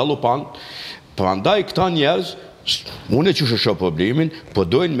korupcion galopant, prandaj këta njerëz, unë e që shëshë problemin, po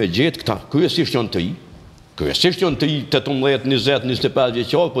dojnë me gjetë këta, kryesisht janë të i, 18, 20, 25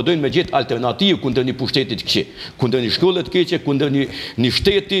 vjeqarë, po dojnë me gjithë alternativë kundër një pushtetit këqe, kundër një shkollet keqe, kundër një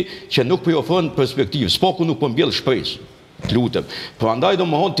shteti që nuk për ofron perspektivë, s'paku nuk për mbjellë shpresë, të lutem. Për andaj do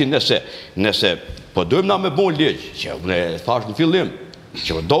më honë ti nëse po dojmë na me bon legjë, që unë e thash në fillim,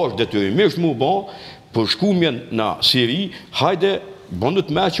 që dash detyrimisht mu bon, për shkumjen në Siri, hajde, bonët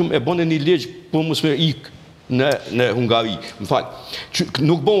meqëm e bonë një legjë për mësme ikë në Hungari. Më falë,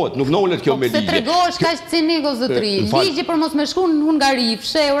 nuk bëhet, nuk nollet kjo me ligje. Se tregosh ka që cinikos zotri. Ligji për mos me shku në Hungari,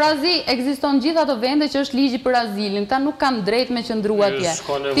 fshe Eurazi, ekziston gjitha ato vende që është ligji për azilin. Ta nuk kanë drejt me qëndru atje.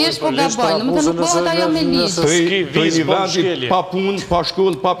 Ti është po gabojnë, më të nuk bëhet ajo me ligj. Për një vendit pa punë, pa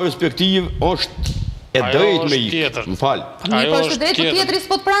shkollë, pa perspektivë, është e drejt me ikë. Më falë. Një për është drejt për tjetëri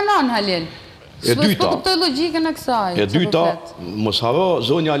s'po të pranon, Halil. E dyta, e dyta, mos haro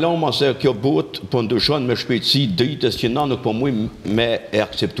zonja Lama se kjo botë po ndryshon me shpejtësi dritës që na nuk po mujmë me e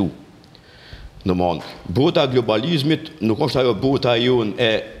akceptu. Domthon, bota e globalizmit nuk është ajo bota jonë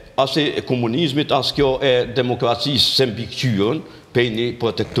e as e komunizmit, as kjo e demokracisë se mbikëqyrën për një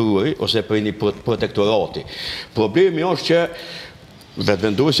protektori ose për një protektorati. Problemi është që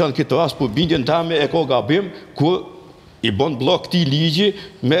vetëvendosja në këtë rast për bindjen tame e ka gabim kur i bën blok këtij ligji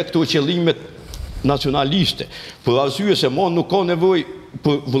me këto qëllimet nacionaliste, për arsye se ma nuk ka nevoj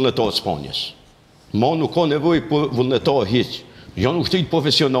për vullnetarë Spanjës. Ma nuk ka nevoj për vullnetarë hiq. Janë ushtrit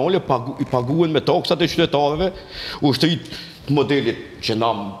profesionale, i paguen me taksat e qytetarëve, ushtrit modelit që na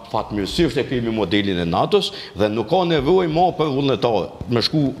fatmirësisht e kemi modelin e NATO-s, dhe nuk ka nevoj ma për vullnetarë. Me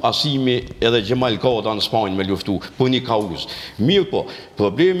shku Asimi edhe Gjemal Kada në Spanjë me luftu, për një kauz. Mirë po,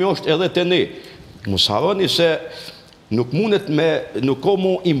 problemi është edhe të ne. Mos harroni se nuk mundet nuk ka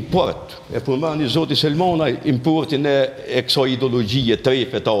mo import, e përmeni Zoti Selmanaj, importin e kësa ideologjie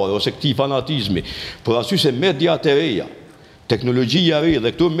trefetare, ose këti fanatizmi, për arsye se mediat e reja, teknologjia e reja,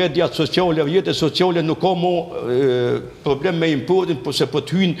 dhe këtu mediat sociale, rrjetet sociale nuk ka mo problem me importin, përse për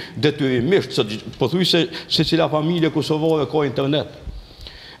të hynë detyrimisht, për thuj se cila familje kosovare ka internet.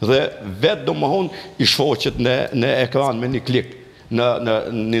 Dhe vetë do më honë i shfaqet në ekran me një klik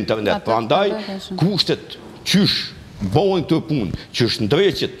në internet. Pra ndaj, kushtet qysh bëhen këtë punë, që është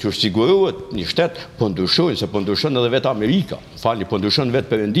ndreqet, që është sigurohet një shtetë, po ndryshojnë, se po ndryshon edhe vetë Amerika, falni, po ndryshon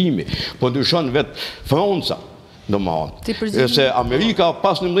vetë Perëndimi, po ndryshon vetë Franca, do më hanë. Se Amerika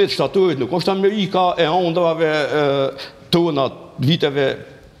pas 11 shtatorit nuk është Amerika e ondrave tona viteve,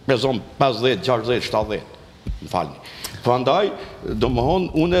 me zonë 50, 60, 70, falni. Prandaj, do më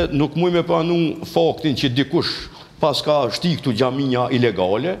hanë, une nuk muj me pranu faktin që dikush pas ka shti këtu xhamia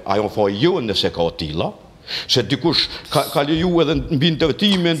ilegale, ajo fa jo nëse ka tilla, se dikush ka leju edhe mbi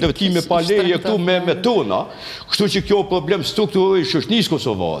ndërtime pa leje këtu me tona, kështu që kjo problem strukturor i shoqërisë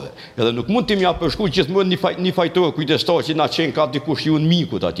kosovare. Edhe nuk mund t'im ja përshku gjithmonë një fajtor kujdestar që na qenë ka dikush ju në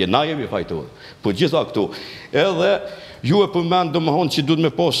mikut atje, na jemi fajtor. Po gjitha këtu. Edhe ju e përmend domethënë që duhet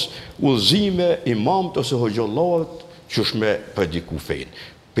me pas udhëzime imamët ose hoxhallarët që është me prediku fejnë.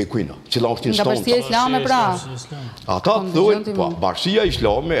 Për kujna, cila është instancë. Nga bashkësia islame pra. Ata të thojnë, bashkësia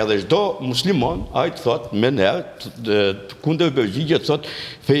islame edhe çdo musliman, ai të thotë me nërë, kundër përgjigjet thotë,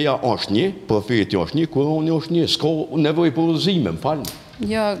 feja është një, profeti është një, Kurani është një, s'ka nevojë për udhëzime, më falni.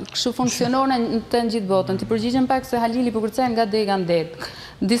 Jo, kështu funksionon në të gjithë botën. Ti përgjigjen pak se Halili po kërcen nga dega në det.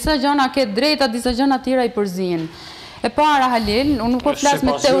 Disa gjëna ke drejta, disa gjëna tjera i përzijnë. E para Halil, unë nuk po flas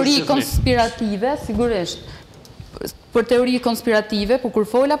me teori konspirative, sigurisht. Për teori konspirative, por kur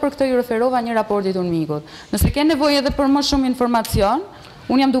fola për këtë ju referova një raportit unë mikut. Nëse ke nevojë edhe për më shumë informacion,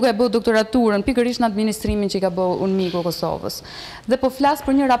 unë jam duke e bëu doktoraturën pikërisht në administrimin që i ka bëu unë miku Kosovës. Dhe po flas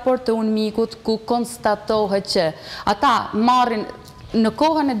për një raport të unë mikut ku konstatohet që ata marrin në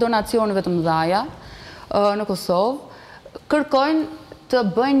kohën e donacioneve të mëdha në Kosovë, kërkojnë të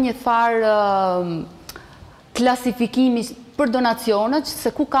bëjnë një farë klasifikimi për donacionet se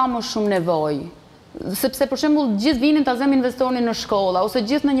ku ka më shumë nevojë. Sepse për shembull gjithë vinin ta zëm investonin në shkolla ose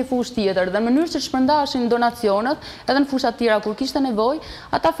gjithë në një fushë tjetër dhe në mënyrë që shpërndashin donacionet edhe në fusha tjera kur kishte nevojë,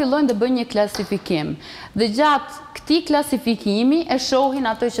 ata fillojnë të bëjnë një klasifikim. Dhe gjatë këtij klasifikimi e shohin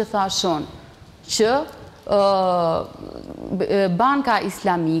ato që thashun, që banka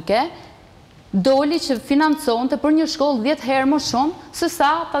islamike doli që financonte për një shkollë 10 herë më shumë se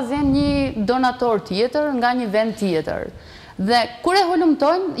sa ta zëm një donator tjetër nga një vend tjetër. Dhe kur e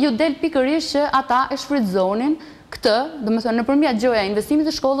holumtojnë, ju del pikërisht që ata e shfrytëzonin këtë, domethënë nëpërmjet gjoja investimit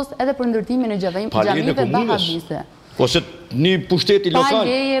të xhkollës edhe për ndërtimin e xhamive bahabise. Ose një pushteti lokal. Pa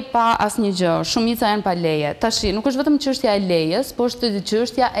leje, pa asnjë gjë. Shumica janë pa leje. Tashi nuk është vetëm çështja e lejes, por është edhe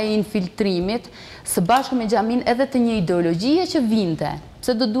çështja e infiltrimit së bashku me xhamin edhe të një ideologjie që vinte.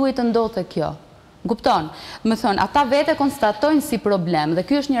 Pse do duhet të ndodhte kjo? Kupton? Më thënë, ata vete konstatojnë si problem, dhe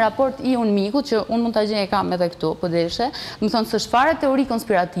ky është një raport i unë mikut, që unë mund të gjej e kam edhe këtu, po deshe, më thënë, së shfare teori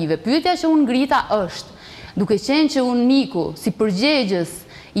konspirative. Pyetja që unë ngrita është, duke qenë që unë miku, si përgjegjës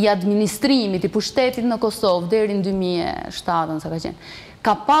i administrimit, i pushtetit në Kosovë, deri në 2007, sa ka qenë,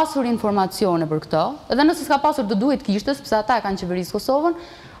 ka pasur informacione për këto, edhe nëse s'ka pasur do duhet kishte, sepse ata e kanë qeverisë Kosovën,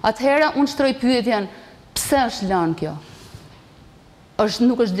 atëherë unë shtroj pyetjen, pse është lënë kjo?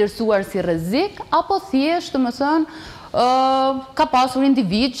 nuk është vlerësuar si rrezik, apo thjesht, domethënë, ka pasur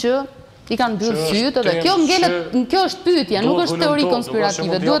individ që i kanë mbyllë sytë dhe kjo është pyetja, nuk është teori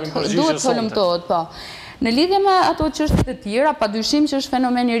konspirative, duhet holumtohet, po. Në lidhje me ato çështjet e tjera, padyshim që është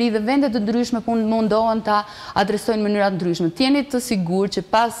fenomen i ri dhe vendet të ndryshme mundohen ta adresojnë në mënyra të ndryshme. Jeni të sigurt që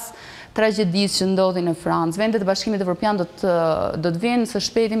pas tragjedisë që ndodhi në Francë, vendet e Bashkimit Evropian do të vinë së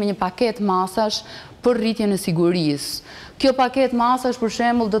shpejti me një paketë masash për rritjen e sigurisë. Kjo paketë masash, për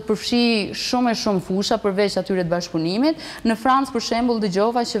shembull, do të përfshi shumë e shumë fusha përveç atyre të bashkëpunimit. Në Francë, për shembull,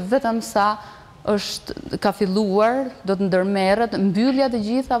 dëgjova që vetëm sa ka filluar, do të ndërmerret mbyllja të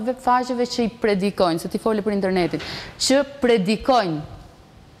gjitha web faqeve që i predikojnë, se ti fole për internetin, që predikojnë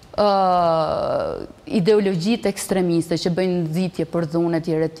ideologjitë ekstremiste që bëjnë nxitje për dhunë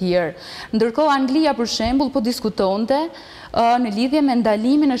etj. Ndërkohë Anglia për shembull po diskutonte në lidhje me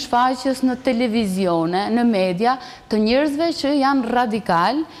ndalimin e shfaqjes në televizione, në media, të njerëzve që janë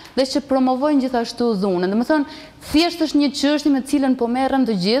radikal dhe që promovojnë gjithashtu dhunën. Domethënë, thjesht është një çështje me të cilën po merrem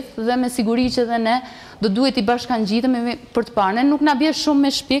të gjithë dhe me siguri që edhe ne do duhet i bashkangjitemi për të parë. Ne nuk na bie shumë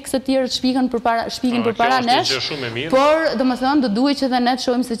me shpik se tjerët shpikin përpara nesh, por domethënë do duhet që edhe ne të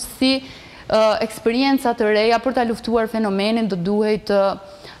shohim se si eksperienca të reja për ta luftuar fenomenin do duhet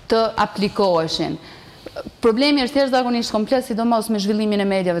të aplikoheshin. Problemi është thjesht zakonisht kompleks, sidomos me zhvillimin e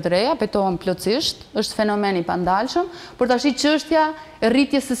mediave të reja, petohem plotësisht, është fenomen i pandalshëm, por tash çështja e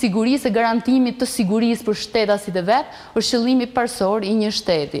rritjes së sigurisë, e garantimit të sigurisë për shtetasit e vet, është qëllimi parsor i një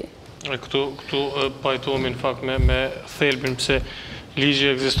shteti. Këtu pajtohemi në fakt me thelbin pse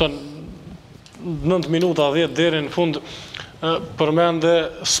ligji ekziston 9 minuta 10 deri në fund përmende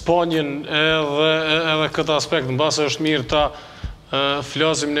Spanjën edhe këtë aspekt, mbase është mirë ta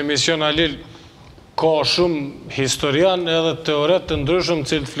flasim në emision Halil. Ka shumë historian edhe teoret të ndryshëm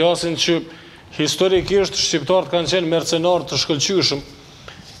cilët flasin që historikisht shqiptarët kanë qenë mercenarë të shkëlqyshëm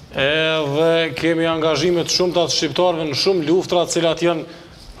edhe kemi angazhimet shumë të shqiptarëve në shumë luftra cilat janë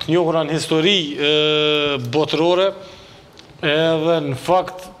të njohura në histori botërore edhe në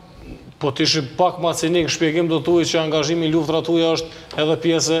fakt po të ishim pak ma cinik shpjegim do të ujë që angazhimi në luftra të ujë është edhe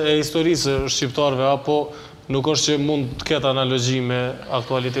pjesë e historisë shqiptarëve apo nuk është që mund të ketë analogji me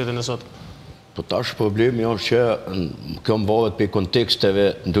aktualitetin e sot. Po tash problemi është që këmë varet për konteksteve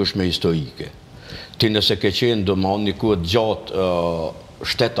ndryshme historike. Ti nëse ke qenë do më një kohë gjatë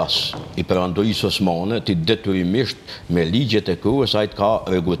shtetas i perandorisë osmane, ti detyrimisht me ligjet e kohës ajtë ka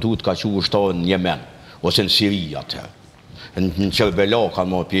regrutu të ka që ushtarë në Jemen, ose në Siri atëherë. Në Qerbela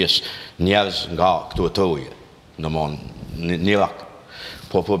kanë marrë pjesë njerëz nga këto troje, në Irak.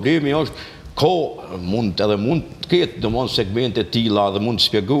 Po problemi është mund të ketë segmente tilla dhe mund të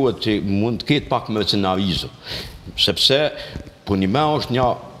shpjegohet që mund të ketë pak mercenarizëm. Sepse punime është një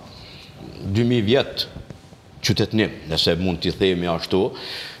 2000 vjet qytetnim, nëse mund t'i themi ashtu,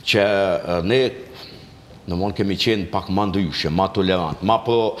 që ne kemi qenë pak ma ndryshe, ma tolerant,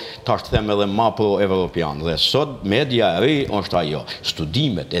 tash të them edhe ma pro-evropian. Dhe sot media e re është ajo,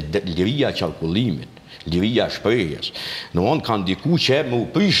 studimet e liria qarkullimit, liria shprehjes. Kanë diku që me u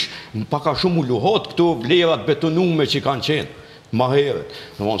prish paka shumë u luhot këto vlerat betonume që kanë qenë ma herët.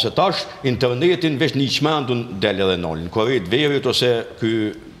 Se tash internetin vesh një qmendun del edhe nolin, në Korejt verit ose ky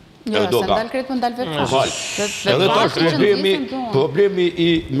Erdogan. Edhe tash problemi i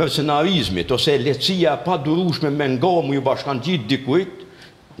mercenarizmit ose lehtësia pa durueshme me ngamu i bashkangjit dikujt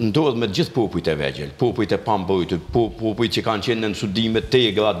ndodh me gjithë popujt e vegjël, popujt e pambërritur, popujt që kanë qenë në studime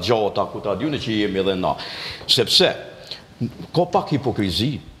tegra, gjata, ku ta diunë që jemi edhe na. Sepse ka pak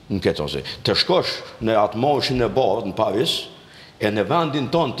hipokrizi në këtë ose. Të shkosh në atë marshin e bardhë në Paris, e në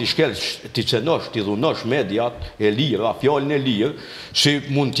vendin tonë t'i shkelsh, t'i cenosh, t'i dhunosh mediat e lira, fjallën e lirë, si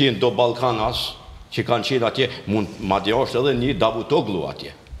mund t'jenë do Balkanas që kanë qenë atje, mund madje është edhe një Davutoglu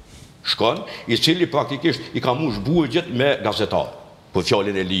atje. Shkon, i cili praktikisht i ka mush burgjet me gazetarë. Për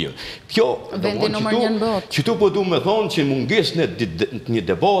fjallin e lirë. Kjo, që tu po du me thonë që munges në një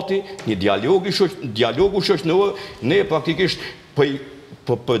debati, një dialogu shoqëror, ne praktikisht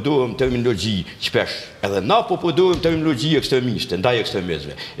po përdorim terminologji shpesh, edhe na po përdorim terminologji ekstremiste, ndaj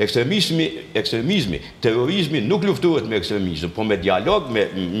ekstremizme. Ekstremizmi, terrorizmi nuk luftohet me ekstremizm, po me dialog, me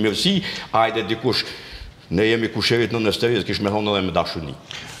mirësi, ajde dikush, ne jemi kusherit në nështërit, kish me thonë edhe me dashuni.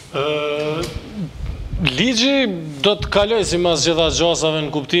 Ligji do të kaloj si mas gjitha gjasave në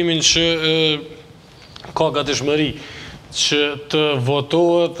kuptimin që ka gatishmëri që të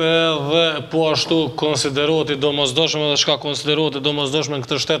votohet edhe po ashtu konsiderohet i domosdoshme dhe shka konsiderohet i domosdoshme në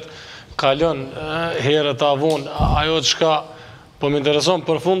këtë shtet kalon herët avon. Ajo që ka po më intereson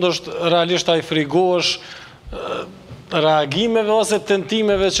për fund është realisht a i frigohesh reagimeve ose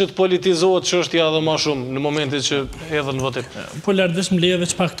tentimeve që të politizohet çështja edhe më shumë në momentin që hedhet në votim. Po lartësh më leje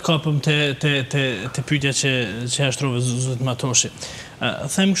veç pak të kapëm te pyetja që ashtrove zot Matoshi.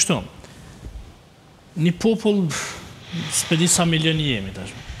 Them kështu. Një popull s'pedi sa milion jemi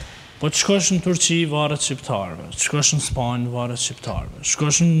tash. Po të shkosh në Turqi varet shqiptarëve, të shkosh në Spanjë varet shqiptarëve,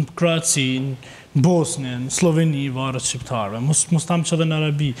 shkosh në Kroaci, në Bosnjë, në Sloveni varet shqiptarëve, mos tam që edhe në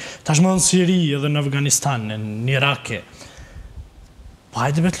Arabi, tashmë në Siri edhe në Afganistan, në Irake. Po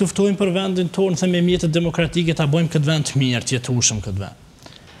hajde me të luftojmë për vendin tonë, themi mjetët demokratike ta bëjmë këtë vend të mirë, të jetueshëm këtë vend.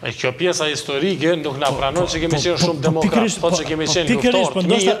 Kjo pjesa historike nuk na pranon që kemi qenë shumë demokrat, po që kemi qenë luftar të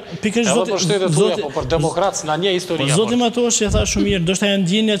mirë, edhe për shtetet tuaja, po për demokratës na nje historia. Zoti Matoshi e tha shumë mirë, do shta janë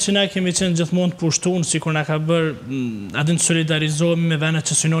ndjenja që na kemi qenë gjithmonë të pushtuar, sikur na ka bërë adin të solidarizohemi me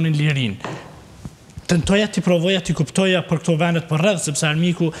vendet që synonin lirinë. Tentoja t'i provoja t'i kuptoja për këto vendet për rreth, sepse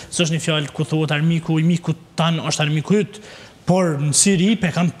armiku s'është një fjalë ku thuhet armiku i mikut tan është armiku yt, por në Siri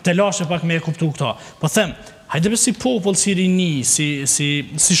pe kam telashe pak me e kuptu këto. Po them, hajde si popull, si rini,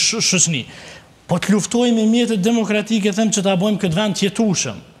 si shoqëni. Po të luftojmë me mjetët demokratike, them që ta bëjmë këtë vend të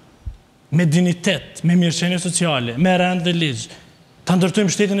jetueshëm, me dignitet, me mirëqenie sociale, me rend dhe ligj, ta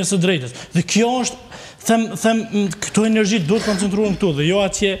ndërtojmë shtetin e së drejtës. Dhe kjo është, them, këto energji duhet koncentruar këtu, dhe jo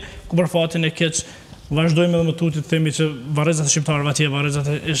atje ku për fatin e keq vazhdojmë edhe më tuti të themi që varrezat e shqiptarëve atje, varrezat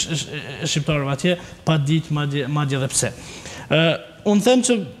e shqiptarëve atje, pa ditë madje edhe pse. Unë them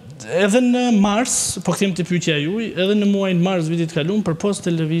që edhe në mars, po këtim të pyetja juaj, edhe në muajin mars vitit kaluar përpos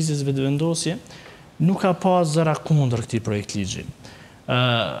televizjes vetëvendosje, nuk ka pas zëra kundër këtij projekt ligji.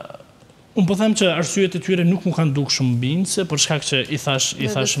 Unë po them që arsyet e tyre nuk më kanë duk shumë bindse, për shkak që i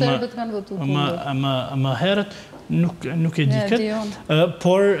thash më herët, nuk e di këtë,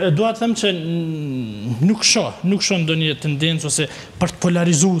 por dua të them që nuk shoh ndonjë tendencë ose për të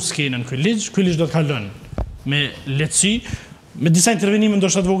polarizuar skenën ky ligj do të kalon me lehtësi. Me disa intervenime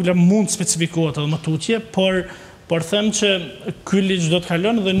ndoshta të vogla mund të specifikohet edhe më tutje, por them që ky ligj do të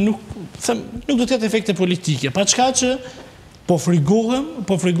kalon dhe nuk do të ketë efekte politike. Pa çka që po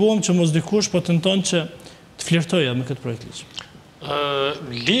frigohem që mos dikush po tenton që të flirtojë me këtë projekt ligj.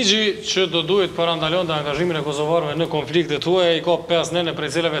 Ligji që do duhet parandalonte angazhimin e kosovarëve në konfliktet tuaja i ka 5 nene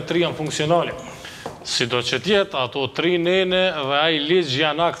prej cilave 3 janë funksionale. Sido që tjetë, ato 3 nene dhe ai ligj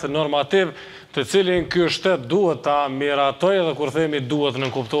janë akt normativ të cilin ky shtet duhet ta miratoj, dhe kur themi duhet në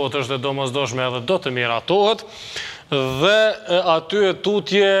kuptohet është e domosdoshme edhe do të miratohet, dhe aty e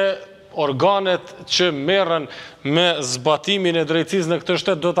tutje organet që merren me zbatimin e drejtësisë në këtë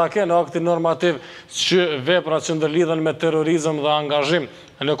shtet do ta kenë aktin normativ që veprat që ndërlidhen me terrorizëm dhe angazhim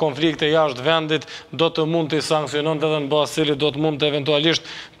në konflikte jashtë vendit do të mund të sankcionon edhe në bazë cilit do të mund të eventualisht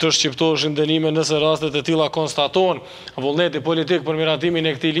të shqiptoheshin dënime nëse rastet e tilla konstatohen. Vullneti politik për miratimin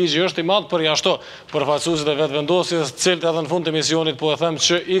e këtij ligji është i madh përjashto përfaqësuesit e vetëvendosjes, të cilët edhe në fund të misionit po e them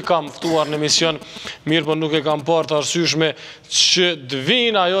që i kam ftuar në mision, mirë po nuk e kam parë të arsyeshme që të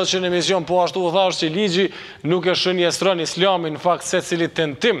vinë ajo që në mision po ashtu u thash që ligji nuk e shënjestron Islamin, në fakt secili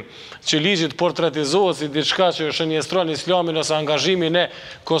tentim që ligji të portretizohet si diçka që shënjestron Islamin ose angazhimin e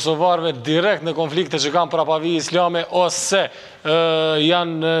kosovarëve direkt në konflikte që kanë prapavi islame ose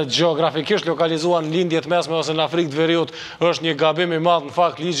janë geografikisht lokalizuar në lindjet mesme ose në Afrikë të Veriut është një gabim i madh. Në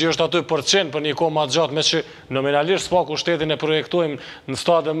fakt ligji është aty për qenë për një kohë më të gjatë, me që nominalisht s'paku shtetin e projektojmë në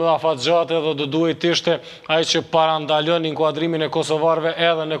stade më afatgjate dhe do duhet të ishte ai që parandalon inkuadrimin e kosovarëve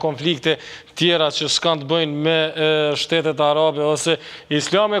edhe në konflikte tjera që s'kan të bëjnë me shtetet arabe ose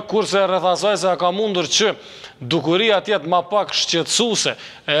islame, kurse rreth asaj se ka mundur që dukuria tjetë ma pak shqetësuese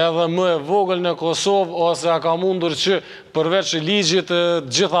edhe më e vogël në Kosovë ose ka mundur që përveç ligjit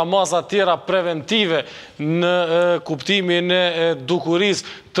gjitha masat tjera preventive në kuptimin e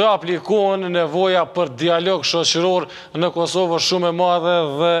dukurisë të aplikohen nevoja për dialog shoqëror në Kosovë shumë e madhe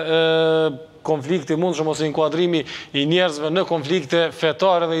dhe konflikti mund shumë ose inkuadrimi i njerëzve në konflikte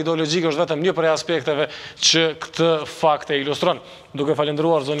fetare dhe ideologjike është vetëm një prej aspekteve që këtë fakt e ilustron. Duke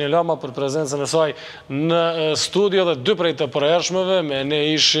falendëruar zonjën Lama për prezencën e saj në studio dhe dy prej të përhershmeve, me ne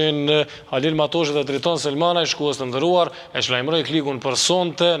ishin Halil Matoshi dhe Driton Selmanaj, shkues të nderuar, e shëlajmëroj klikun për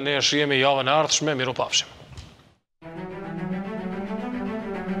sonte, ne shihemi javën e ardhshme, miropafshim.